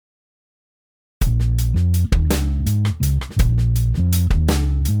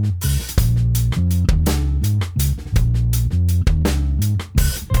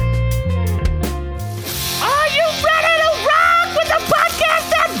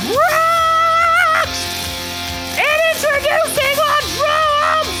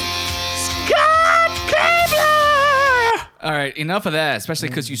right, enough of that, especially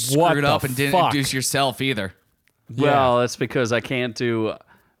because you What screwed the up and didn't fuck? introduce yourself either. Well, that's because I can't do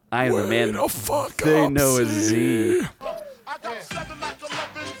I Am the Man. They know a Z.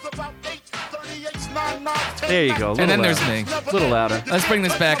 There you go. And then there's me. A little louder. Let's bring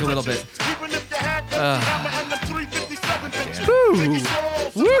this back a little bit.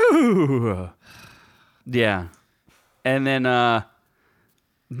 Woo! Yeah. And then Noob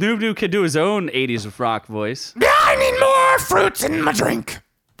Noob can do his own 80s rock voice. I need more fruits in my drink.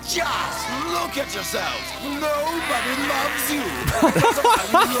 Just look at yourselves. Nobody loves you.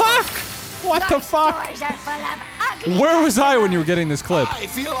 What the fuck? Stores are full of ugly. Where was I when you were getting this clip? I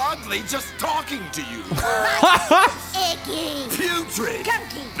feel ugly just talking to you. Icky. Putrid.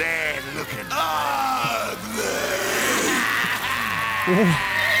 Gunky. Bad looking. Ugly.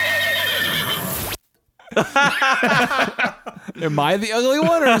 Am I the ugly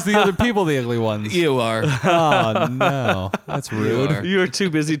one, or is the other people the ugly ones? You are. Oh no, that's rude. are. You are too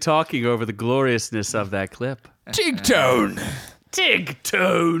busy talking over the gloriousness of that clip. Tig-tone.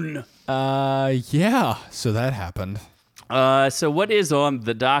 Tig-tone. Yeah. So that happened. So what is on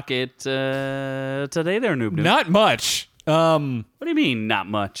the docket today there, Noob Noob? Not much. What do you mean, not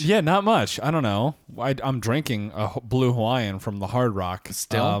much? Yeah, not much. I don't know. I'm drinking a Blue Hawaiian from the Hard Rock.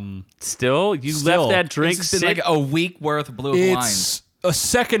 Still? Still? You Still. left that drink It's been sit? like a week worth of Blue Hawaiian. It's a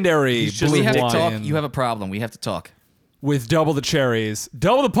secondary just- Blue We have to Hawaiian talk. You have a problem. We have to talk. with double the cherries,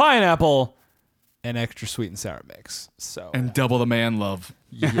 double the pineapple, and extra sweet and sour mix. So And double the man love.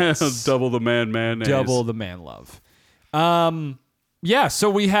 yes. Double the man. Double the man love. Yeah, so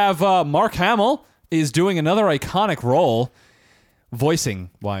we have Mark Hamill is doing another iconic role, voicing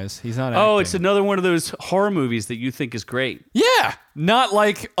wise. He's not acting. Oh, it's another one of those horror movies that you think is great. Yeah, not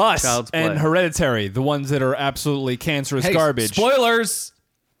like Us Child's and Play. Hereditary, the ones that are absolutely cancerous Hey, garbage. spoilers.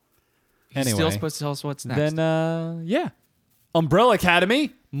 He's Anyway, still supposed to tell us what's next. then yeah. Umbrella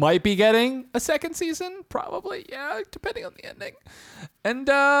Academy might be getting a second season, probably. Yeah, depending on the ending. And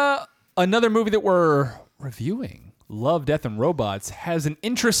another movie that we're reviewing, Love, Death, and Robots, has an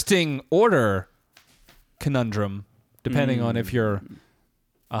interesting order conundrum, depending on if you're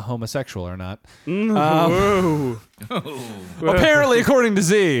a homosexual or not. Apparently, according to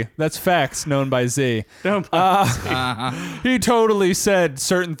Z, that's facts known by Z. He totally said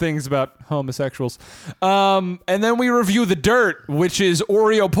certain things about homosexuals. And then we review The Dirt, which is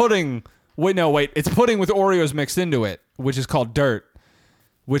Oreo pudding. Wait. It's pudding with Oreos mixed into it, which is called Dirt,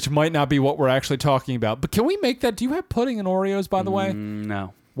 which might not be what we're actually talking about. But can we make that? Do you have pudding and Oreos, by the way?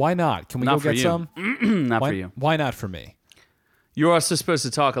 No, Why not? Can we Not go for get you. some? not Why, for you. Why not for me? You're also supposed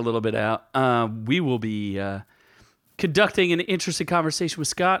to talk a little bit out. We will be conducting an interesting conversation with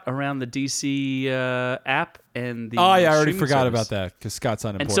Scott around the DC app and the Oh, yeah, I already streaming forgot service. about that because Scott's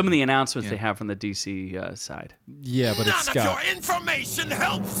unimportant. And some of the announcements they have from the DC side. Yeah, but it's None of Scott. your information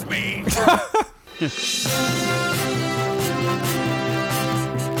helps me.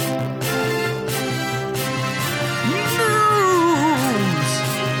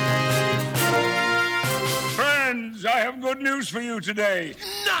 Friends, I have good news for you today.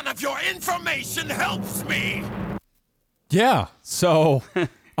 None of your information helps me. Yeah, so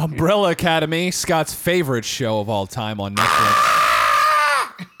Umbrella Academy, Scott's favorite show of all time on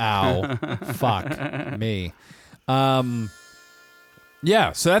Netflix. Ow. Fuck me.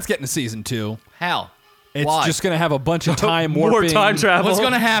 Yeah, so that's getting to season 2. How? It's Why? just going to have a bunch of time More warping. time travel. What's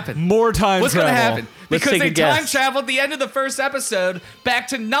going to happen? More time What's travel. going to happen? Let's Because take they a guess. time traveled the end of the first episode back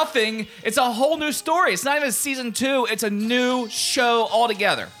to nothing. It's a whole new story. It's not even season 2. It's a new show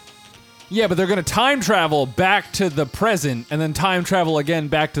altogether. Yeah, but they're going to time travel back to the present and then time travel again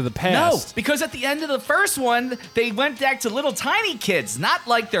back to the No, past. because at the end of the first one, they went back to little tiny kids, not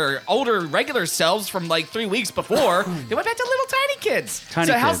like their older regular selves from like 3 weeks before. They went back to little tiny kids. Tiny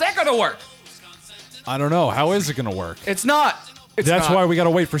so how's kids. that going to work? I don't know. How is it going to work? It's not. It's That's not. why we got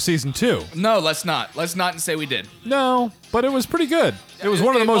to wait for season 2. No, let's not. Let's not say we did. No, but it was pretty good. It was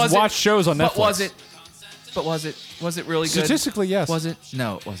one of the most wasn't- watched shows on Netflix. But was it? But was it? Was it really good? Statistically, yes. Was it?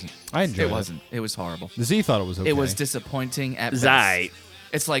 No, it wasn't. I enjoyed it. It wasn't. It was horrible. Z thought it was okay. It was disappointing at best. Zai.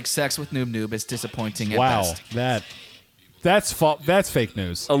 It's like sex with Noob Noob. It's disappointing at Wow, best. that's fake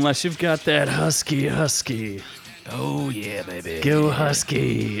news. Unless you've got that husky. Oh yeah, baby. Go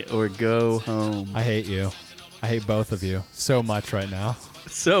husky or go home. I hate you. I hate both of you so much right now.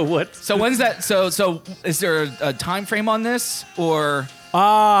 So what? So when's that? So is there a time frame on this, or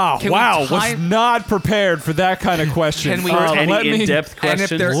Ah, Can we wow, was time- not prepared for that kind of question. Can we- Any let me in-depth and if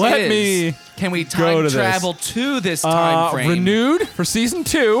question? there Let is, me can we go time to this. travel to this time frame? renewed for season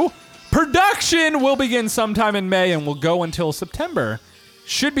 2. Production will begin sometime in May and will go until September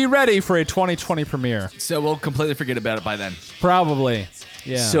should be ready for a 2020 premiere. So we'll completely forget about it by then. Probably.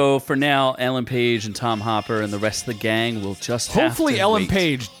 Yeah. So for now, Ellen Page and Tom Hopper and the rest of the gang will just have hopefully to Ellen wait.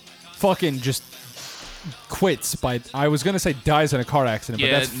 Page fucking just quits by. I was gonna say dies in a car accident,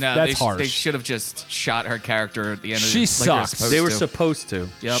 Yeah, but no, that's harsh. They should have just shot her character at the end of She the sucks. They were supposed to.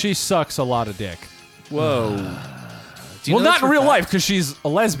 Yep. She sucks a lot of dick. Whoa. Do you Well, know not this in for real a life fact? because she's a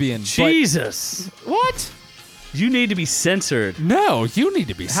lesbian. Jesus. What? You need to be censored. But no, you need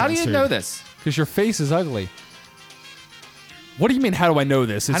to be How do censored. you know this? Because your face is ugly. What do you mean? How do I know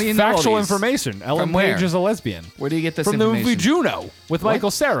this? It's do you know all factual these? information. Ellen From where? Page is a lesbian. Where do you get this From the information? movie Juno with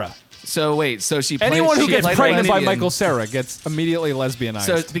Michael Cera. So wait, so she played, Anyone who she gets played a pregnant by lesbian. Michael Cera gets immediately lesbianized.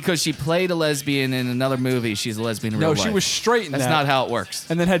 So it's because she played a lesbian in another movie, she's a lesbian in no, real she life. was straight in That's that. not how it works.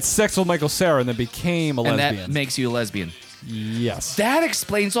 And then had sex with Michael Cera and then became a And lesbian. that makes you a lesbian. Yes. That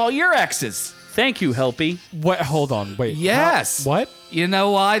explains all your exes. Thank you, Helpy. What? Hold on. Wait. Yes. What? You know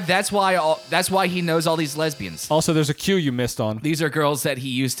why? That's why he knows all these lesbians. Also, there's a cue you missed on. These are girls that he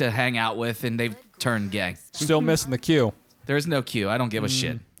used to hang out with, and they've turned gay. Still missing the cue. There's no Q. I don't give a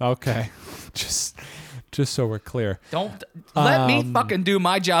shit. Okay. Just so we're clear. Don't let me fucking do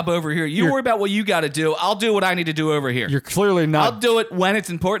my job over here. You worry about what you got to do. I'll do what I need to do over here. You're clearly I'll not. do it when it's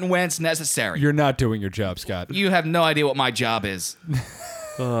important, when it's necessary. You're not doing your job, Scott. You have no idea what my job is.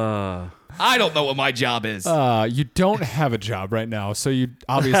 I don't know what my job is. You don't have a job right now, so you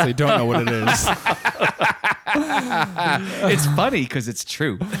obviously don't know what it is. It's funny because it's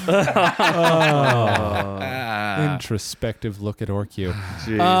true. Introspective look at Orcu.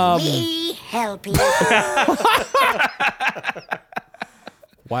 Me help you.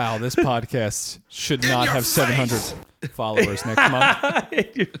 Wow, this podcast should not have 700 followers next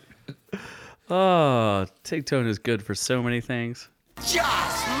month. Oh, Tigtone is good for so many things. Just look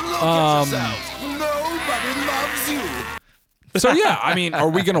at yourself. Nobody loves you. So yeah, I mean, are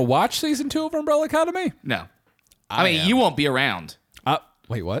we gonna watch season 2 of Umbrella Academy? No. I mean, you won't be around.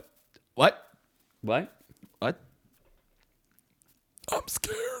 Wait, what? What? What? What? I'm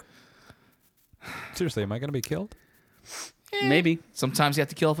scared. Seriously, am I gonna be killed? Maybe. Sometimes you have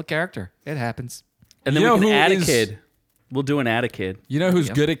to kill off a character. It happens. And then You know we can who add is- a kid. We'll do an add a kid. You know who's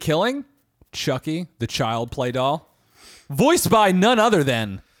good at killing? Chucky, the child play doll. Voiced by none other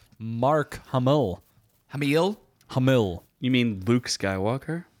than Mark Hamill. Hamil? Hamill. You mean Luke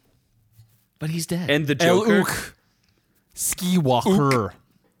Skywalker? But he's dead. And the Joker? El-Ook. Skywalker.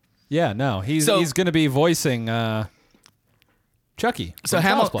 Yeah, no, he's So- going to be voicing Chucky. so from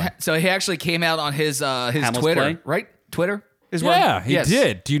Child's Play. so he actually came out on his Hamill's Twitter, Play? right? Twitter is where. Yeah, he Yes.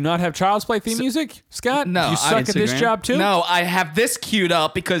 did. Do you not have Child's Play theme music, Scott? no, you suck at this Instagram? job too. No, I have this queued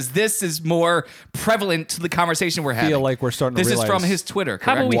up because this is more prevalent to the conversation we're having. feel like we're starting to This is from realize his Twitter.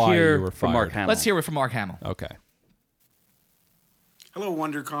 How about Correct? we Why you hear were from Mark fired. Hamill? Let's hear it from Mark Hamill. Okay. Hello,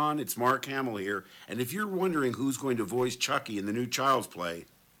 WonderCon. It's Mark Hamill here. And if you're wondering who's going to voice Chucky in the new Child's Play,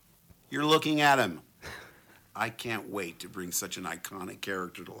 you're looking at him. I can't wait to bring such an iconic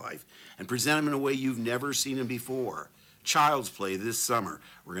character to life and present him in a way you've never seen him before. Child's Play this summer.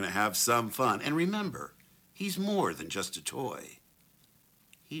 We're going to have some fun. And remember, he's more than just a toy.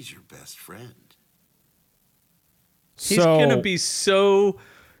 He's your best friend. He's going to be so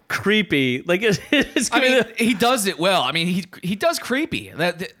creepy. Like, it's I going mean, to... he does it well. I mean, he does creepy.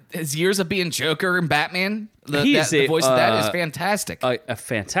 His years of being Joker and Batman, the voice of that is fantastic. A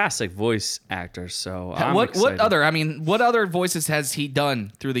fantastic voice actor, so I'm what excited. what other voices has he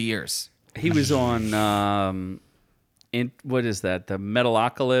done through the years? He was on, in what is that? The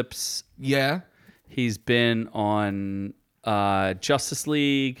Metalocalypse. Yeah. He's been on Justice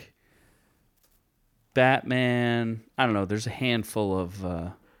League, Batman. I don't know. There's a handful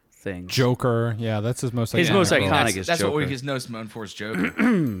of things. Joker. Yeah, that's his most. His iconic most role. iconic is That's Joker. what he's most known for is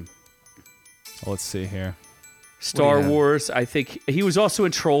Joker. Let's see here. Star What do you have? Wars. I think he was also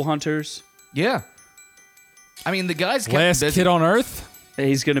in Troll Hunters. Yeah. I mean, the guy's kept Last busy. Kid on Earth.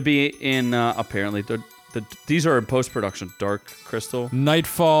 He's going to be in apparently these are in post production. Dark Crystal.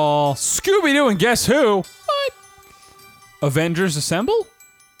 Nightfall. Scooby Doo and Guess Who? What? Avengers Assemble.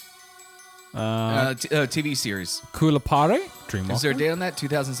 TV series. Kulapare. Is there a Dreamwalker. date on that?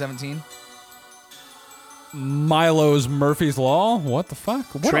 2017. Milo's Murphy's Law. What the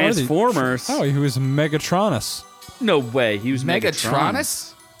fuck? What are these? Transformers. Oh, he was Megatronus. No way. He was Megatron.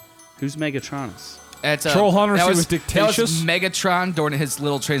 Megatronus. Who's Megatronus? At, Troll Hunters, that he was That Dictatious? was Megatron during his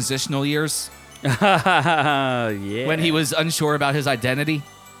little transitional years Yeah. when he was unsure about his identity.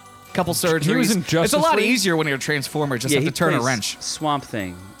 Couple surgeries. He was in it's a Justice lot League? easier when you're a Transformer. Just yeah, have he to turn a plays wrench. Swamp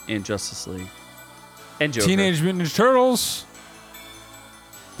Thing in Justice League. And Joker. Teenage Mutant Ninja Turtles.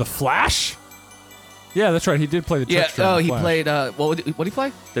 The Flash. Yeah, that's right. He did play the Yeah. Trickster. Oh, in he The Flash. played. What did he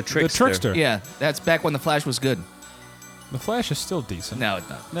play? The Trickster. The Trickster. Yeah, that's back when the Flash was good. The Flash is still decent. No, it's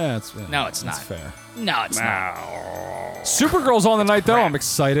not. No, it's That's not fair. No, it's not. Supergirl's on the night though. crap. I'm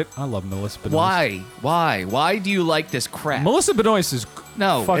excited. I love Melissa Benoist. Why do you like this crap? Melissa Benoist is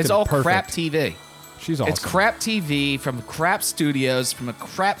No, fucking it's all perfect. crap TV. She's awesome. It's crap TV from crap studios from a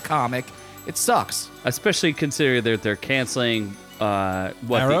crap comic. It sucks. Especially considering that they're canceling Arrow?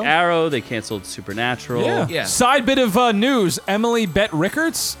 the Arrow. They canceled Supernatural. Yeah. Yeah. Side bit of news: Emily Bett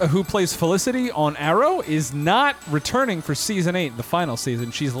Rickards, who plays Felicity on Arrow, is not returning for season 8, the final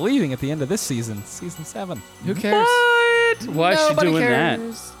season. She's leaving at the end of this season, season 7. Who cares? What? Why is she Nobody doing that?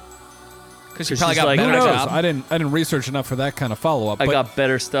 cares. Because she 'Cause probably she's got like, a Who better knows? job. I didn't research enough for that kind of follow up. I got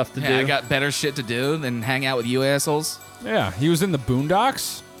better stuff to do. Yeah, I got better shit to do than hang out with you assholes. Yeah, he was in the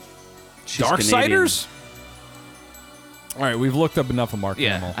Boondocks, She's Darksiders. All right, we've looked up enough of Mark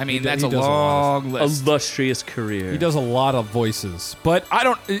Yeah, Hamill. I mean He that's does a long Canadian. list. Illustrious career. He does a lot of voices, but I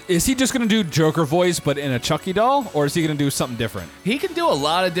don't. Is he just going to do Joker voice, but in a Chucky doll, or is he going to do something different? He can do a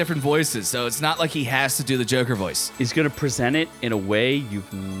lot of different voices, so it's not like he has to do the Joker voice. He's going to present it in a way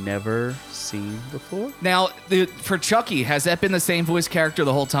you've never seen before. Now, for Chucky, has that been the same voice character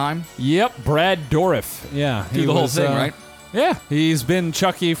the whole time? Yep, Brad Dourif. Yeah, Through the whole thing, right? Yeah, he's been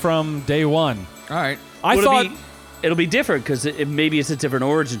Chucky from day one. All right. I Well, thought. it'll be different because maybe it's a different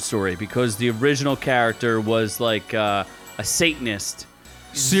origin story because the original character was like a Satanist.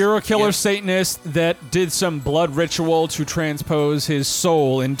 Serial killer Yeah. Satanist that did some blood ritual to transpose his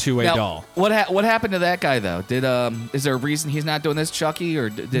soul into a Now, doll. what happened to that guy though? Did is there a reason he's not doing this, Chucky, or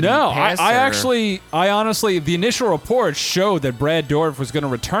did No, he pass, I honestly, the initial reports showed that Brad Dourif was going to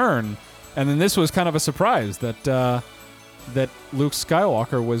return, and then this was kind of a surprise that Luke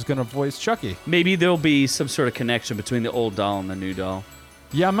Skywalker was going to voice Chucky. Maybe there'll be some sort of connection between the old doll and the new doll.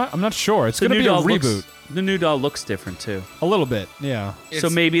 Yeah, I'm not sure. It's The going to new be a doll reboot, the new doll looks different too. a little bit. Yeah. So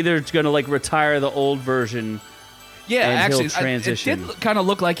It's- maybe they're going to like retire the old version. Yeah, and actually, he'll transition. it did kind of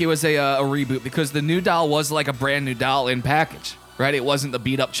look like it was a reboot because the new doll was like a brand new doll in package, right? It wasn't the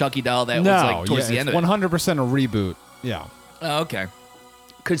beat up Chucky doll that was like towards the end of it. 100% a reboot. Yeah. Oh, okay.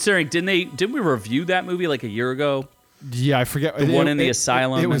 Considering, didn't we review that movie like a year ago? Yeah, I forget The one in the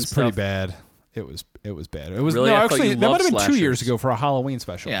asylum It and was pretty stuff. bad. It was bad. It was Really? no, I thought actually you that might loved have been 2 years slashers. ago for a Halloween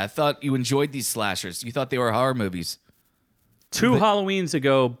special. Yeah, I thought you enjoyed these slashers. You thought they were horror movies. Two Halloweens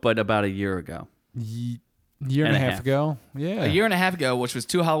ago, but about a year ago. Year and a half ago. Yeah. A year and a half ago, which was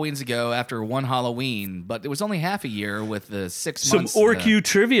 2 Halloweens ago after one Halloween, but it was only half a year with the 6 Some months. OrQ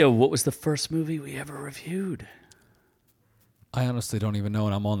trivia. What was the first movie we ever reviewed? I honestly don't even know,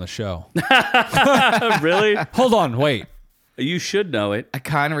 and I'm on the show. Really? Hold on, wait. You should know it. I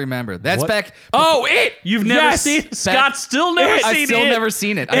kind of remember. That's What? back. Oh, it! You've never Yes! seen it? Scott still never seen it. I've still never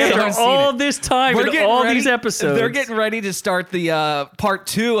seen it. I still After haven't seen all it. this time and getting all ready- these episodes. They're getting ready to start the part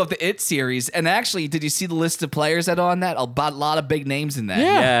 2 of the It series. And actually, did you see the list of players that are on that? A lot of big names in that.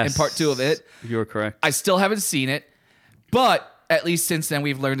 Yeah. Yes. In part 2 of It. You're correct. I still haven't seen it, but at least since then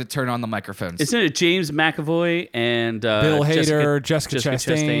we've learned to turn on the microphones. Isn't it James McAvoy and Bill Hader, Jessica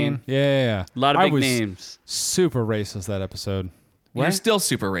Chastain. Yeah. A lot of I big was names. super racist that episode. You're still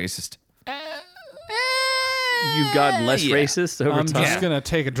super racist. You've gotten less yeah. racist over I'm time. just going to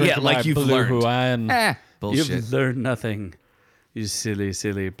take a drink Yeah, of like my you've blue learned. Hawaiian. Bullshit. You've learned nothing, you silly,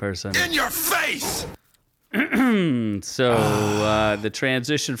 silly person. In your face! So the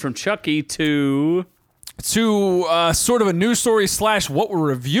transition from Chucky to To sort of a news story / what we're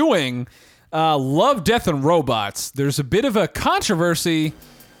reviewing, Love, Death, and Robots. There's a bit of a controversy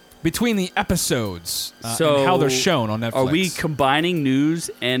between the episodes so and how they're shown on Netflix. Are we combining news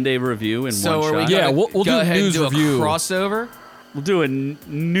and a review in So one are we shot? Yeah, gonna we'll go do ahead news and do review. a crossover? We'll do a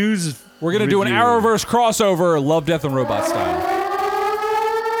news. We're going to do an review. Arrowverse crossover, Love, Death, and Robots style.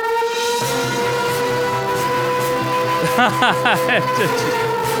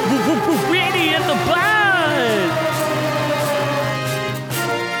 Ready in the blood.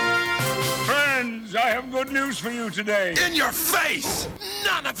 Friends, I have good news for you today. In your face!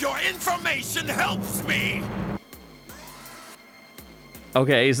 None of your information helps me!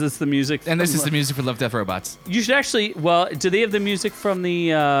 Okay, is this the music? And this from- is the music for Love, Death, Robots. You should actually. Well, do they have the music from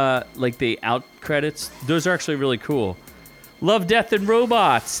the like the out credits? Those are actually really cool. Love, Death, and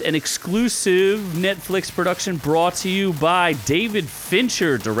Robots, an exclusive Netflix production brought to you by David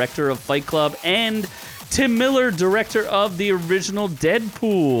Fincher, director of Fight Club, and Tim Miller, director of the original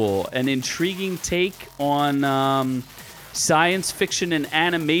Deadpool. An intriguing take on Science fiction and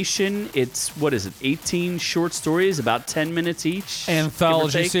animation. It's, 18 short stories, about 10 minutes each. Anthology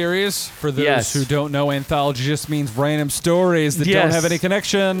give or take. series. For those Yes. who don't know, anthology just means random stories that don't have any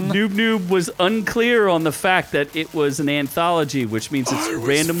connection. Noob was unclear on the fact that it was an anthology, which means it's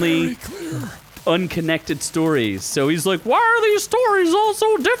randomly unconnected stories. So he's like, why are these stories all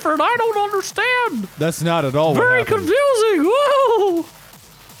so different? I don't understand. That's not at all Very what happened. confusing. Whoa.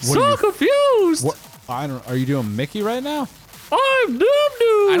 So confused. What? Are you doing Mickey right now? I'm Noob.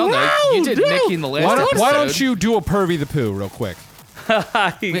 I don't know. You did Noob. Mickey in the last episode. Why don't you do a Pervy the Pooh real quick? We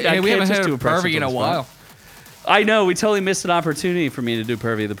haven't had a Pervy in a while. I know. We totally missed an opportunity for me to do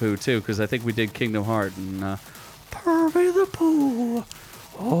Pervy the Pooh, too, because I think we did Kingdom Heart. And Pervy the Pooh.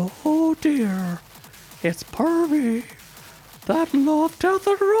 Oh, dear. It's Pervy. That love, death,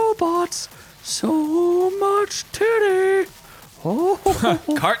 and robots. So much titty. Oh.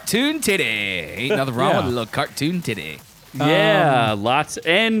 Cartoon titty. Ain't nothing wrong with a little cartoon titty. Yeah, lots.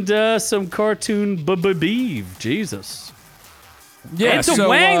 And some cartoon beef. Jesus. Yeah, And some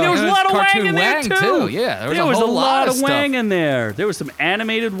Wang. There was a lot of Wang cartoon in there, Wang, too. too. Yeah, there was a whole lot of stuff. Wang in there. There was some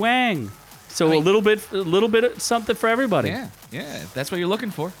animated Wang. So a little bit of something for everybody. Yeah, that's what you're looking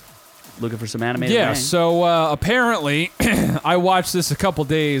for. Looking for some animated Yeah, Wang. so apparently, I watched this a couple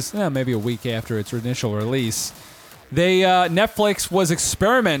days, maybe a week after its initial release. Netflix was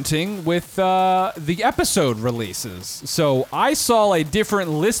experimenting with the episode releases. So I saw a different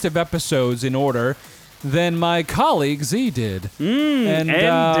list of episodes in order than my colleague Z did. And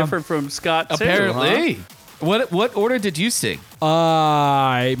different from Scott, too, Apparently. huh? What order did you sing?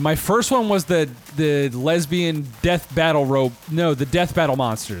 My first one was the lesbian death battle the death battle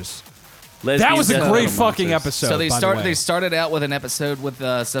monsters. That was a Lesbian great Death fucking Monsters. episode. So they by the way. started out with an episode with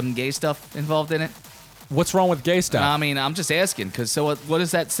some gay stuff involved in it. What's wrong with gay stuff? I mean, I'm just asking because what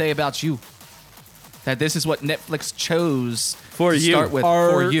does that say about you? That this is what Netflix chose For to you. start with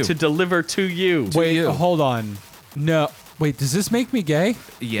for you. To deliver to you. Wait, you. hold on. No, wait. Does this make me gay?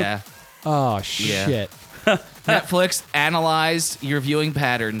 Yeah. Oh shit. Netflix analyzed your viewing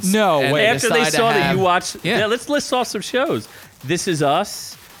patterns. No, and wait. After they decided to saw that have- you watched... Yeah. Yeah, let's list off some shows. This Is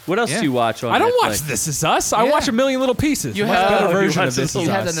Us. What else Yeah. do you watch on I don't Netflix? watch This Is Us. I Yeah. watch A Million Little Pieces. You Much have- better you version watch of This This Is You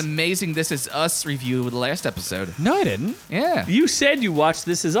Is had Us. an amazing This Is Us review with the last episode. No, I didn't. Yeah. You said you watched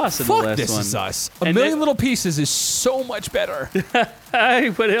This Is Us in the Fuck last This one. Is Us. A And Million then- Little Pieces is so much better. Hey,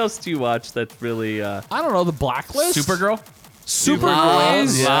 what else do you watch that's really... I don't know. The Blacklist. Supergirl. Supergirl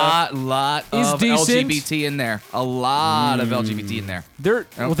is. lot is of decent. LGBT in there. A lot of LGBT in there.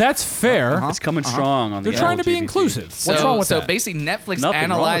 Well, that's fair. It's coming strong on the They're trying to be LGBT. inclusive. What's So, wrong with so that? basically, Netflix Nothing wrong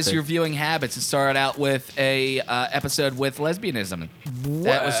analyzed with it. your viewing habits and started out with a episode with lesbianism.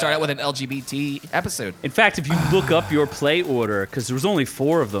 That would start out with an LGBT episode. In fact, if you look up your play order, because there was only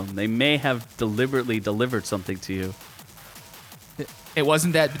 4 of them, they may have deliberately delivered something to you. It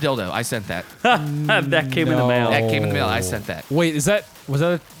wasn't that dildo. I sent that. That came in the mail. That came in the mail. I sent that. Wait, was that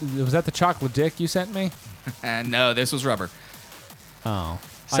the chocolate dick you sent me? And no, this was rubber. Oh.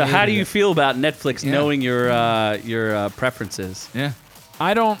 So how do you feel about Netflix Yeah. knowing your preferences? Yeah.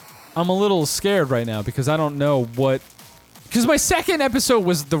 I'm a little scared right now because I don't know what. Because my second episode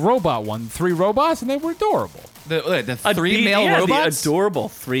was the robot one, 3 robots, and they were adorable. The 3 male The robots. adorable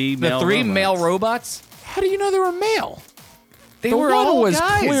 3 male The 3 robots. male robots. How do you know they were male? They The were one all was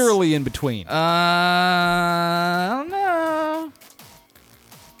guys. clearly in between. I don't know.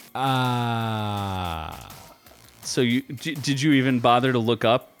 So did you even bother to look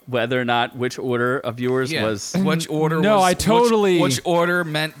up whether or not which order of yours Yeah. was? Which order? No, was, I totally- Which order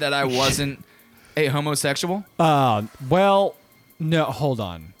meant that I wasn't a homosexual? Well, no, hold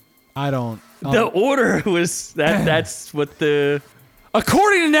on. I don't. The order was that. That's what the.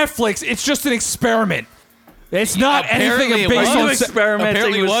 According to Netflix, it's just an experiment. It's not anything Apparently it based was. on. You experimenting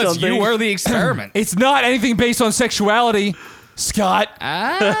Apparently it with was. something. You were the experiment. It's not anything based on sexuality, Scott.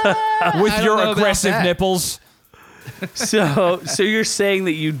 With With your aggressive nipples. So you're saying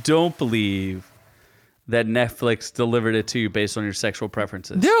that you don't believe that Netflix delivered it to you based on your sexual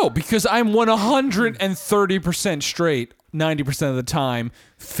preferences? No, because I'm 130% straight 90% of the time,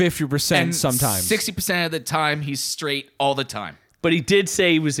 50% And sometimes. 60% of the time, he's straight all the time. But he did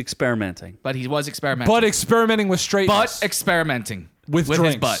say he was experimenting. But he was experimenting. But experimenting with straightness. But experimenting with his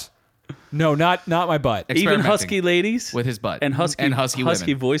drinks. butt. No, not my butt. Even Experimenting. husky ladies With his butt. and husky husky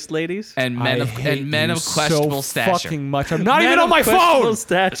women. voiced ladies. And men I of hate men you of questionable so stature. fucking much. I'm not Men even of on my questionable phone.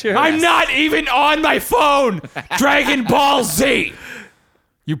 stature. I'm not even on my phone. Dragon Ball Z.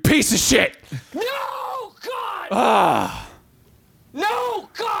 You piece of shit. No, God! No,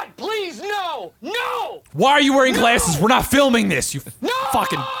 God, please, no! No! Why are you wearing glasses? We're not filming this. You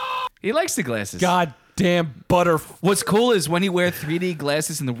fucking He likes the glasses. god damn butter. What's cool is when you wear 3D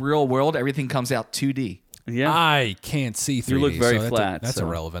glasses in the real world, everything comes out 2D. Yeah. I can't see 3D. You look very so flat, That's so-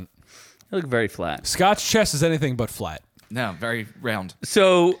 irrelevant. You look very flat. Scott's chest is anything but flat. No, very round.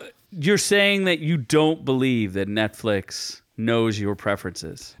 So you're saying that you don't believe that Netflix knows your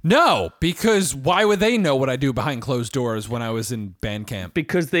preferences No, because why would they know what I do behind closed doors when I was in band camp?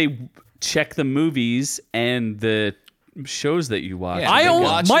 because they check the movies and the shows that you watch. Yeah. I They only,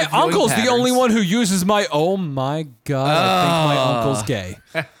 watch my your viewing uncle's the patterns. only one who uses my. Oh my god! I think my uncle's gay.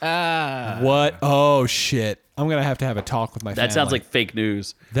 What? Oh shit! I'm gonna have to have a talk with my. That sounds like fake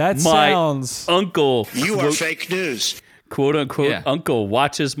news. That My sounds. uncle, You are fake news. quote unquote, Yeah. uncle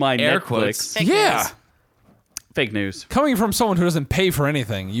watches my Air Netflix. quotes. Yeah. Fake news. Coming from someone who doesn't pay for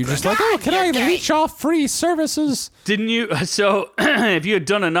anything, you just like, oh, can I leech off free services? Didn't you? So, if you had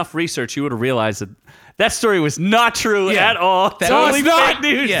done enough research, you would have realized that story was not true at all. Totally it's not. fake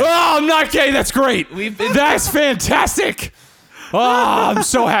news. Yeah. Oh, I'm not gay. That's great. We've been- That's fantastic. Oh, I'm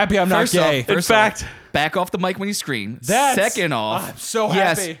so happy I'm not First off, gay. In first fact, off, back off the mic when you scream. That's- Second off, I'm so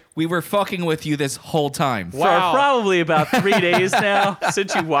yes, happy. we were fucking with you this whole time. for Wow. probably about 3 days now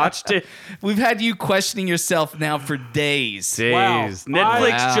since you watched it. We've had you questioning yourself now for days. Wow.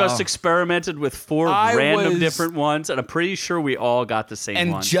 Netflix Wow. just experimented with 4 I random was- different ones, and I'm pretty sure we all got the same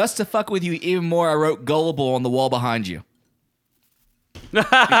And one. just to fuck with you even more, I wrote gullible on the wall behind you.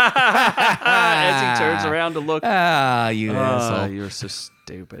 As he turns around to look. Ah, you asshole. You're so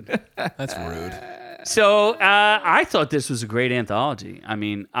stupid. That's rude. So I thought this was a great anthology. I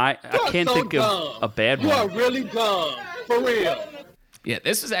mean, I can't think of a bad one. really dumb. For real. Yeah,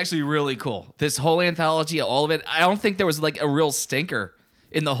 this was actually really cool. This whole anthology, all of it. I don't think there was like a real stinker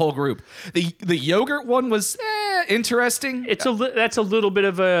in the whole group. The yogurt one was interesting. It's that's a little bit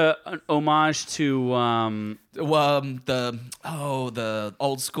of an homage to The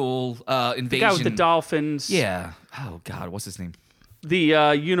old school invasion. the guy with the dolphins. Yeah. Oh God, what's his name?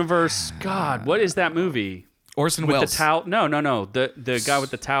 The universe. God, what is that movie? Orson With Welles. the towel? No. The guy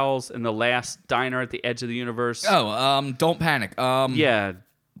with the towels in the last diner at the edge of the universe. Don't panic. Yeah.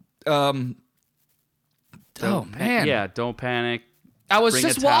 Oh man. Yeah. Don't panic. I was Bring a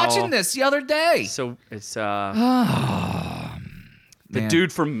just towel. watching this the other day. So it's the Man.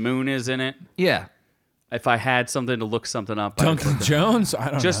 dude from Moon is in it. Yeah. If I had something to look something up, I would Duncan Jones?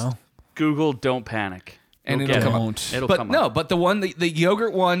 I don't just know. Google "Don't Panic" And You'll it'll get come it. up. It'll But come no, up. but the one, the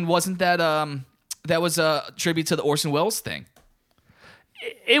yogurt one, wasn't that that was a tribute to the Orson Welles thing.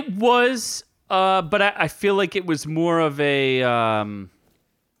 It was, but I feel like it was more of a.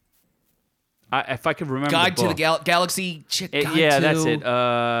 If I could remember, Guide the to the book. Galaxy. Yeah, that's it.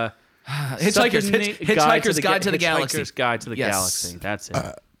 Hitchhiker's Guide to the Galaxy. Hitchhiker's Guide to the Yes. Galaxy. That's it.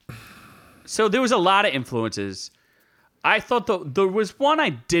 So there was a lot of influences. I thought there was one I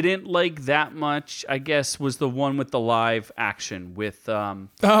didn't like that much. I guess was the one with the live action with Oh,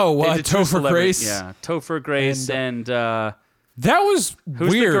 the two Topher celebrities. Grace. Yeah, Topher Grace and That was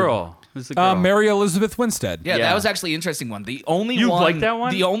who's weird. the girl? Who's the girl? Mary Elizabeth Winstead. Yeah, Yeah. that was actually an interesting one. The only You one, like that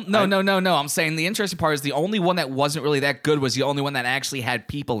one? No. I'm saying the interesting part is the only one that wasn't really that good was the only one that actually had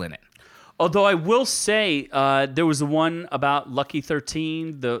people in it. Although I will say, there was the one about Lucky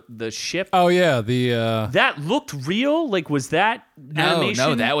 13, the ship. Oh yeah, the That looked real. Like, was that animation?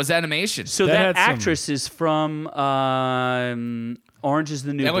 No, that was animation. So That that had some- actress is from Orange is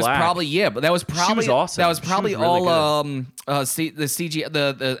the New That was Black. probably but that was probably was awesome. That was She probably was really all the CG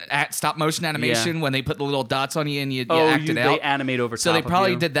the stop motion animation when they put the little dots on you and you act it out. They animate over So top they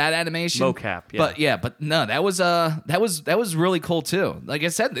probably of you. did that animation. Mocap, yeah. But no, that was really cool too. Like I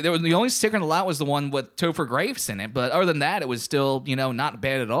said, there was the only sticker in the lot was the one with Topher Grace in it, but other than that, it was still not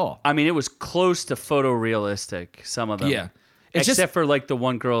bad at all. I mean, it was close to photorealistic, some of them. Yeah. It's Except just- for, like, the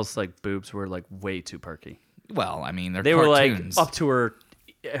one girl's, like, boobs were, like, way too perky. Well, I mean, they're They cartoons. were,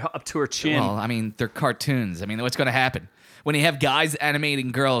 like, up to her chin. Well, I mean, they're cartoons. I mean, what's going to happen? When you have guys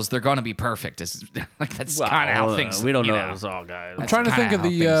animating girls, they're going to be perfect. That's kind of how things. We don't you know. It was all guys. I'm trying to think of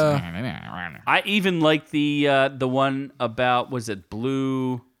the I even like the one about, was it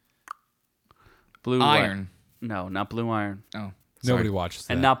Blue Iron. No, not Blue Iron. Oh, nobody watches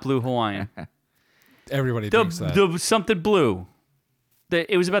that. And not Blue Hawaiian. Everybody thinks that. the something blue.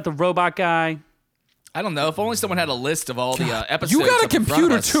 It was about the robot guy. I don't know. If only someone had a list of all the episodes. You got a up in front of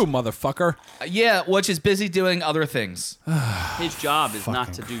computer us. too, motherfucker. Yeah, which is busy doing other things. His job is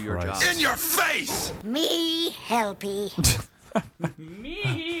not to do your job. In your face! Me helpy.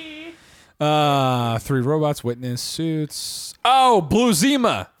 Me. 3 robots, witness suits. Oh, Blue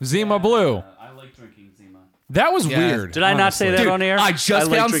Zima. Zima Blue. I like drinking Zima. That was Yeah. weird. Did I not say that honestly. on air? I just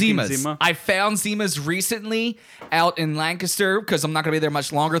like found drinking Zima's. Zima. I found Zima's recently out in Lancaster because I'm not going to be there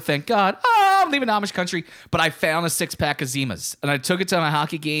much longer, thank God. Oh, I'm leaving Amish country. But I found a 6-pack of Zima's, and I took it to my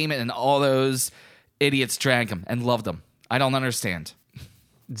hockey game, and all those idiots drank them and loved them. I don't understand.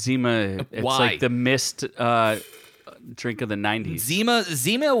 Zima. It's Why? like the mist drink of the 90s.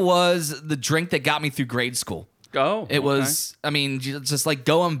 Zima was the drink that got me through grade school. Oh, It was, I mean, just like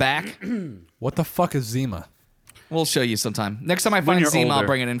going back. What the fuck is Zima? We'll show you sometime. Next time I find you're Zima, I'll older.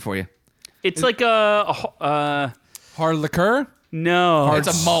 bring it in for you. It's like a Hard liquor? no. It's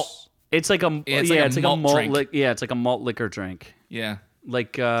a malt. It's like a It's yeah. like a It's like a malt malt. drink. It's like a malt liquor drink. Yeah.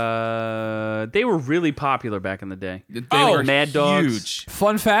 Like they were really popular back in the day. They Oh, were Mad Dogs. huge.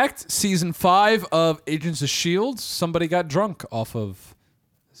 Fun fact, season 5 of Agents of S.H.I.E.L.D., somebody got drunk off of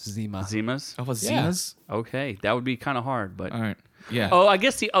Zima. Zimas. Oh, was Yeah. Zima's? Okay, that would be kind of hard, but All right. Yeah. oh, I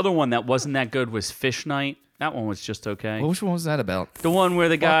guess the other one that wasn't that good was Fish Night. That one was just okay. Well, which one was that about? The one where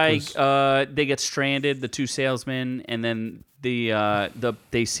the guy was- they get stranded, the two salesmen, and then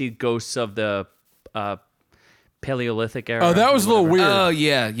they see ghosts of the Paleolithic era. Oh, that was a little weird. Oh,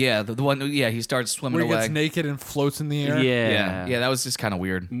 yeah. The one, yeah, he starts swimming Where he away. gets naked and floats in the air. Yeah, That was just kind of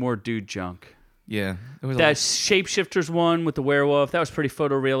weird. more dude junk. Yeah. It was That Shapeshifters one with the werewolf, that was pretty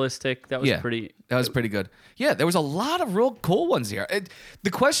photorealistic. That was pretty. That was pretty good. Yeah, there was a lot of real cool ones here. The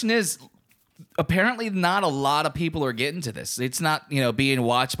question is, apparently not a lot of people are getting to this. It's not, being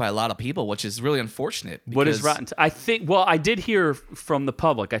watched by a lot of people, which is really unfortunate. What is because- Rotten? I think. Well, I did hear from the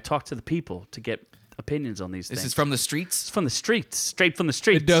public. I talked to the people to get opinions on these This things. is from the streets? It's from the streets, straight from the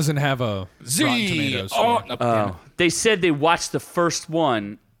streets. It doesn't have a Rotten Tomatoes. score. Oh, they said they watched the first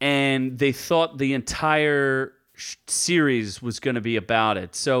one and they thought the entire series was going to be about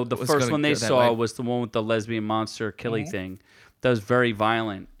it. So the Was first gonna one they go that saw way. was the one with the lesbian monster killing thing. That was very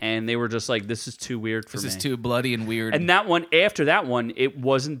violent, and they were just like, "This is too weird for This me." is too bloody and weird. And that one, after that one, it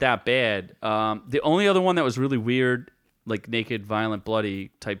wasn't that bad. The only other one that was really weird, like naked, violent, bloody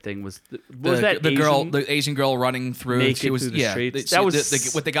type thing, was that the Asian? girl, the Asian girl running through. Naked she was through the streets? she- That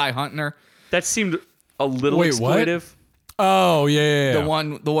was- with the guy hunting her. that seemed a little Wait, what? exploitive. Oh, yeah.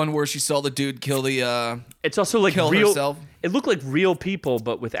 The one where she saw the dude kill the It's also like kill real. herself. It looked like real people,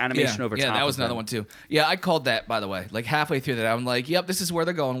 but with animation over top. Yeah, that was of another them. one too. Yeah, I called that, by the way. Like halfway through that, I'm like, "Yep, this is where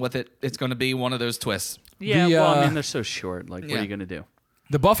they're going with it. It's going to be one of those twists." Yeah, The, well, I uh, mean, they're so short. Like, what yeah. are you gonna do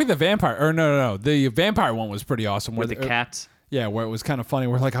The Buffy the Vampire, or no. The vampire one was pretty awesome. with the cats? Yeah, where it was kind of funny.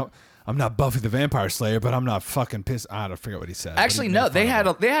 We're like, I'm not Buffy the Vampire Slayer, but I'm not fucking pissed. I don't forget what he said. but Actually, he no, made they fun had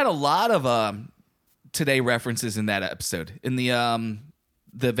of it. they had a lot of Today references in that episode. In the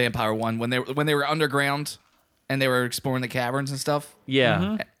vampire one when they were underground and they were exploring the caverns and stuff.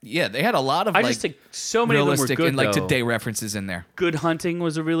 Yeah, Yeah, they had a lot of I like just think so many of them were realistic good. and like though. Today references in there. Good Hunting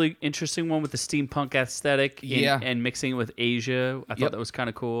was a really interesting one with the steampunk aesthetic. Yeah. and mixing it with Asia. I thought Yep. that was kind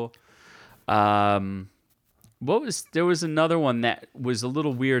of cool. There was another one that was a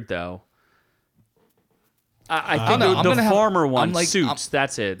little weird though. I think know. I'm the gonna have- farmer one, I'm like- Suits.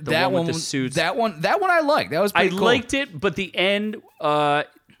 That's it. The that one with the suits. That one I liked. That was I pretty cool. liked it, but the end,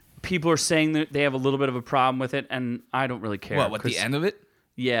 people are saying that they have a little bit of a problem with it, and I don't really care. What the 'cause- end of it?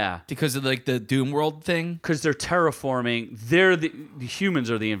 Yeah, Because of like the Doom World thing? because they're terraforming. They're the humans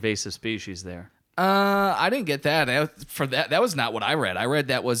are the invasive species there. I didn't get that. That was not what I read. I read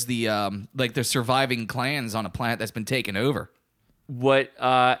that was the like the surviving clans on a planet that's been taken over. What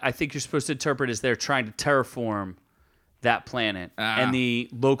I think you're supposed to interpret is they're trying to terraform that planet, and the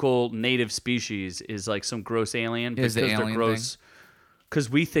local native species is like some gross alien. Is the because they're alien gross. Because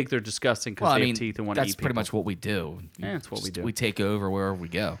we think they're disgusting because Well, I they mean, have teeth and want to eat that's people. pretty much what we do. Yeah, that's what we do. We take over wherever we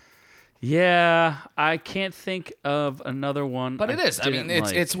go. Yeah, I can't think of another one. But it is. I mean, didn't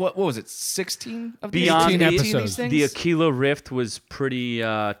like. it's what was it? 16 of these? Beyond 18 the, episodes. the Aquila Rift was pretty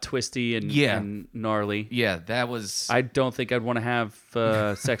twisty and, Yeah. and gnarly. Yeah, that was I don't think I'd want to have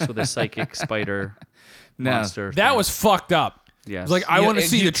sex with a psychic spider monster. That was fucked up. Yes. It's like, I Yeah, want to and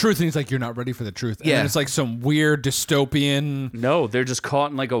see you- the truth. And he's like, you're not ready for the truth. And Yeah. then it's like some weird dystopian. No, they're just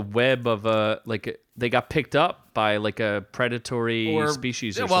caught in like a web of they got picked up by like a predatory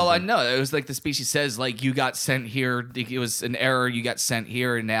species or well, something. I know. It was like the species says, like, you got sent here. It was an error. You got sent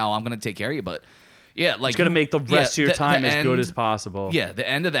here, and now I'm going to take care of you. But, yeah, like... It's going to make the rest of your time as good end- as possible. Yeah, the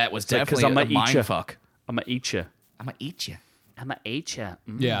end of that was like, 'cause definitely I'ma a eat ya. mind fuck. I'm going to eat you. I'm going to eat you. I'm going to eat you.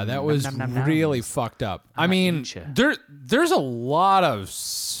 Yeah, that was nom, nom, nom. really fucked up. I mean, eat ya. there's a lot of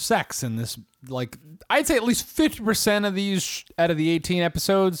sex in this. Like, I'd say at least 50% of these out of the 18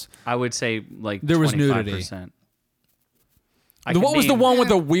 episodes. I would say like There was 25%. nudity. I What could was the name- one with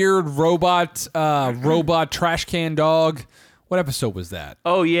the weird robot trash can dog? What episode was that?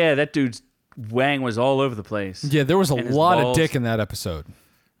 Oh yeah, that dude's Wang was all over the place. Yeah, there was a And his lot of balls. dick in that episode.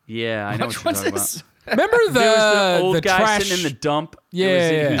 Yeah, I know Which what you're one's talking this? about. Remember There was the old the guy trash? sitting in the dump. Yeah, It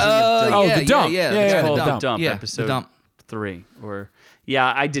was yeah, who's in yeah. the dump. Oh, the dump. Yeah, Yeah, it's yeah, called the the dump. Dump, Yeah, episode the dump. 3.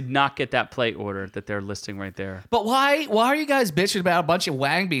 Yeah, I did not get that plate order that they're listing right there. But why are you guys bitching about a bunch of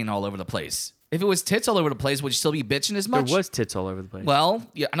Wang being all over the place? If it was tits all over the place, would you still be bitching as much? There was tits all over the place. Well,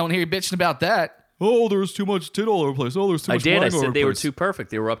 yeah, I don't hear you bitching about that. Oh, there's too much tit all over the place. Oh, there's too I much did. Wang I all over said the they were place. too perfect.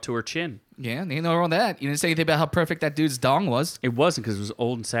 They were up to her chin. Yeah, you know on that. You didn't say anything about how perfect that dude's dong was. It wasn't because it was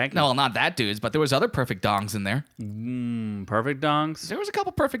old and saggy. No, well, not that dude's, but there was other perfect dongs in there. Perfect dongs. There was a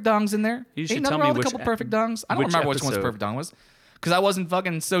couple perfect dongs in there. You should Ain't tell nothing me wrong with which a couple perfect dongs. I don't which remember which one's episode. perfect dong was, because I wasn't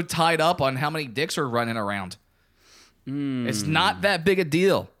fucking so tied up on how many dicks were running around. It's not that big a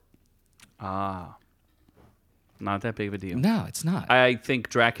deal. Not that big of a deal. No, it's not. I think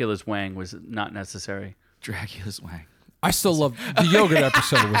Dracula's Wang was not necessary. Dracula's Wang. I still love the yogurt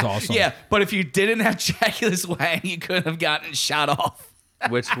episode. Was awesome. Yeah, but if you didn't have Dracula's Wang, you couldn't have gotten shot off.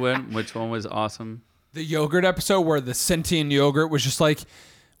 Which one? Which one was awesome? The yogurt episode where the sentient yogurt was just like,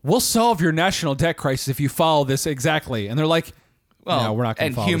 "We'll solve your national debt crisis if you follow this exactly," and they're like, Well, "No, we're not going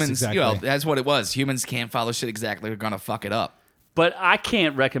and to follow humans, this exactly." you know, that's what it was. Humans can't follow shit exactly. They're gonna fuck it up. But I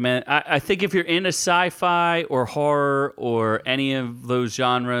can't recommend. I think if you're into sci-fi or horror or any of those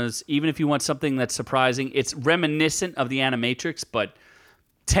genres, even if you want something that's surprising, it's reminiscent of the Animatrix, but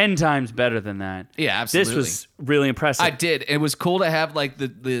 10 times better than that. Yeah, absolutely. This was really impressive. I did. It was cool to have like the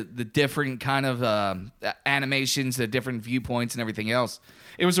different kind of animations, the different viewpoints, and everything else.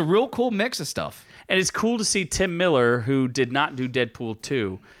 It was a real cool mix of stuff. And it's cool to see Tim Miller, who did not do Deadpool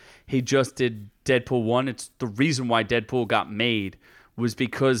 2. He just did Deadpool 1. It's the reason why Deadpool got made was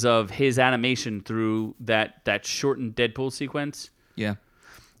because of his animation through that shortened Deadpool sequence. Yeah.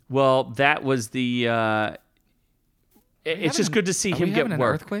 Well, that was the... it's just good to see him get an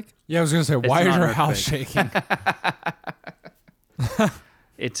work. earthquake. Yeah, I was going to say, why is not your an house shaking?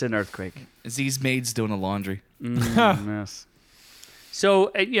 It's an earthquake. Z's maid's doing the laundry. Yes.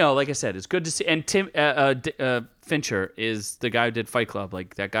 So, like I said, it's good to see. And Tim Fincher is the guy who did Fight Club.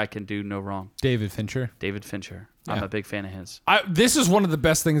 Like, that guy can do no wrong. David Fincher. David Fincher. I'm Yeah. a big fan of his. This is one of the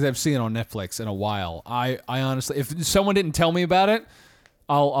best things I've seen on Netflix in a while. I honestly, if someone didn't tell me about it,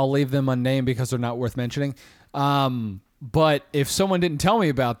 I'll leave them unnamed because they're not worth mentioning. But if someone didn't tell me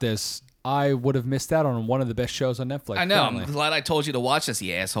about this, I would have missed out on one of the best shows on Netflix. I know. currently. I'm glad I told you to watch this,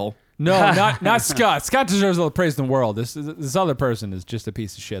 you asshole. No, not Scott. Scott deserves all the praise in the world. This other person is just a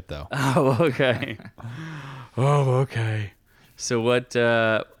piece of shit, though. Oh, okay. So what?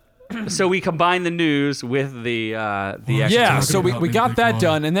 So we combine the news with the extra. Yeah, so we got that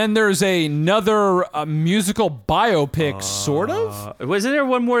done, and then there's another musical biopic, sort of. Wasn't there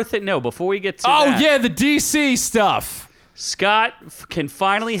one more thing? No, before we get to Oh that, yeah, the DC stuff. Scott can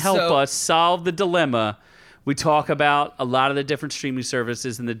finally help So- us solve the dilemma. We talk about a lot of the different streaming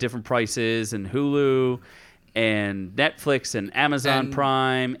services and the different prices, and Hulu, and Netflix, and Amazon And-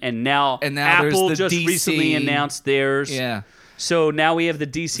 Prime, and now and now there's Apple the just DC recently announced theirs. Yeah. So now we have the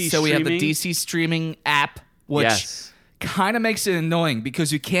DC So we streaming. have the DC streaming app, which Yes. kind of makes it annoying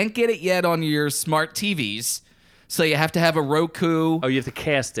because you can't get it yet on your smart TVs. So you have to have a Roku. Oh, you have to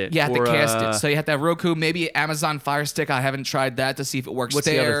cast it. You have to or, cast it. So you have to have Roku, maybe Amazon Fire Stick. I haven't tried that to see if it works what's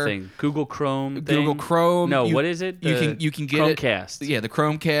there. the other thing? Google Chrome. Google thing? Chrome. No, You- what is it? You can get Chromecast. it. Yeah, the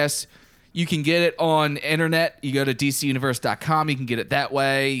Chromecast. You can get it on internet. You go to DCUniverse.com. You can get it that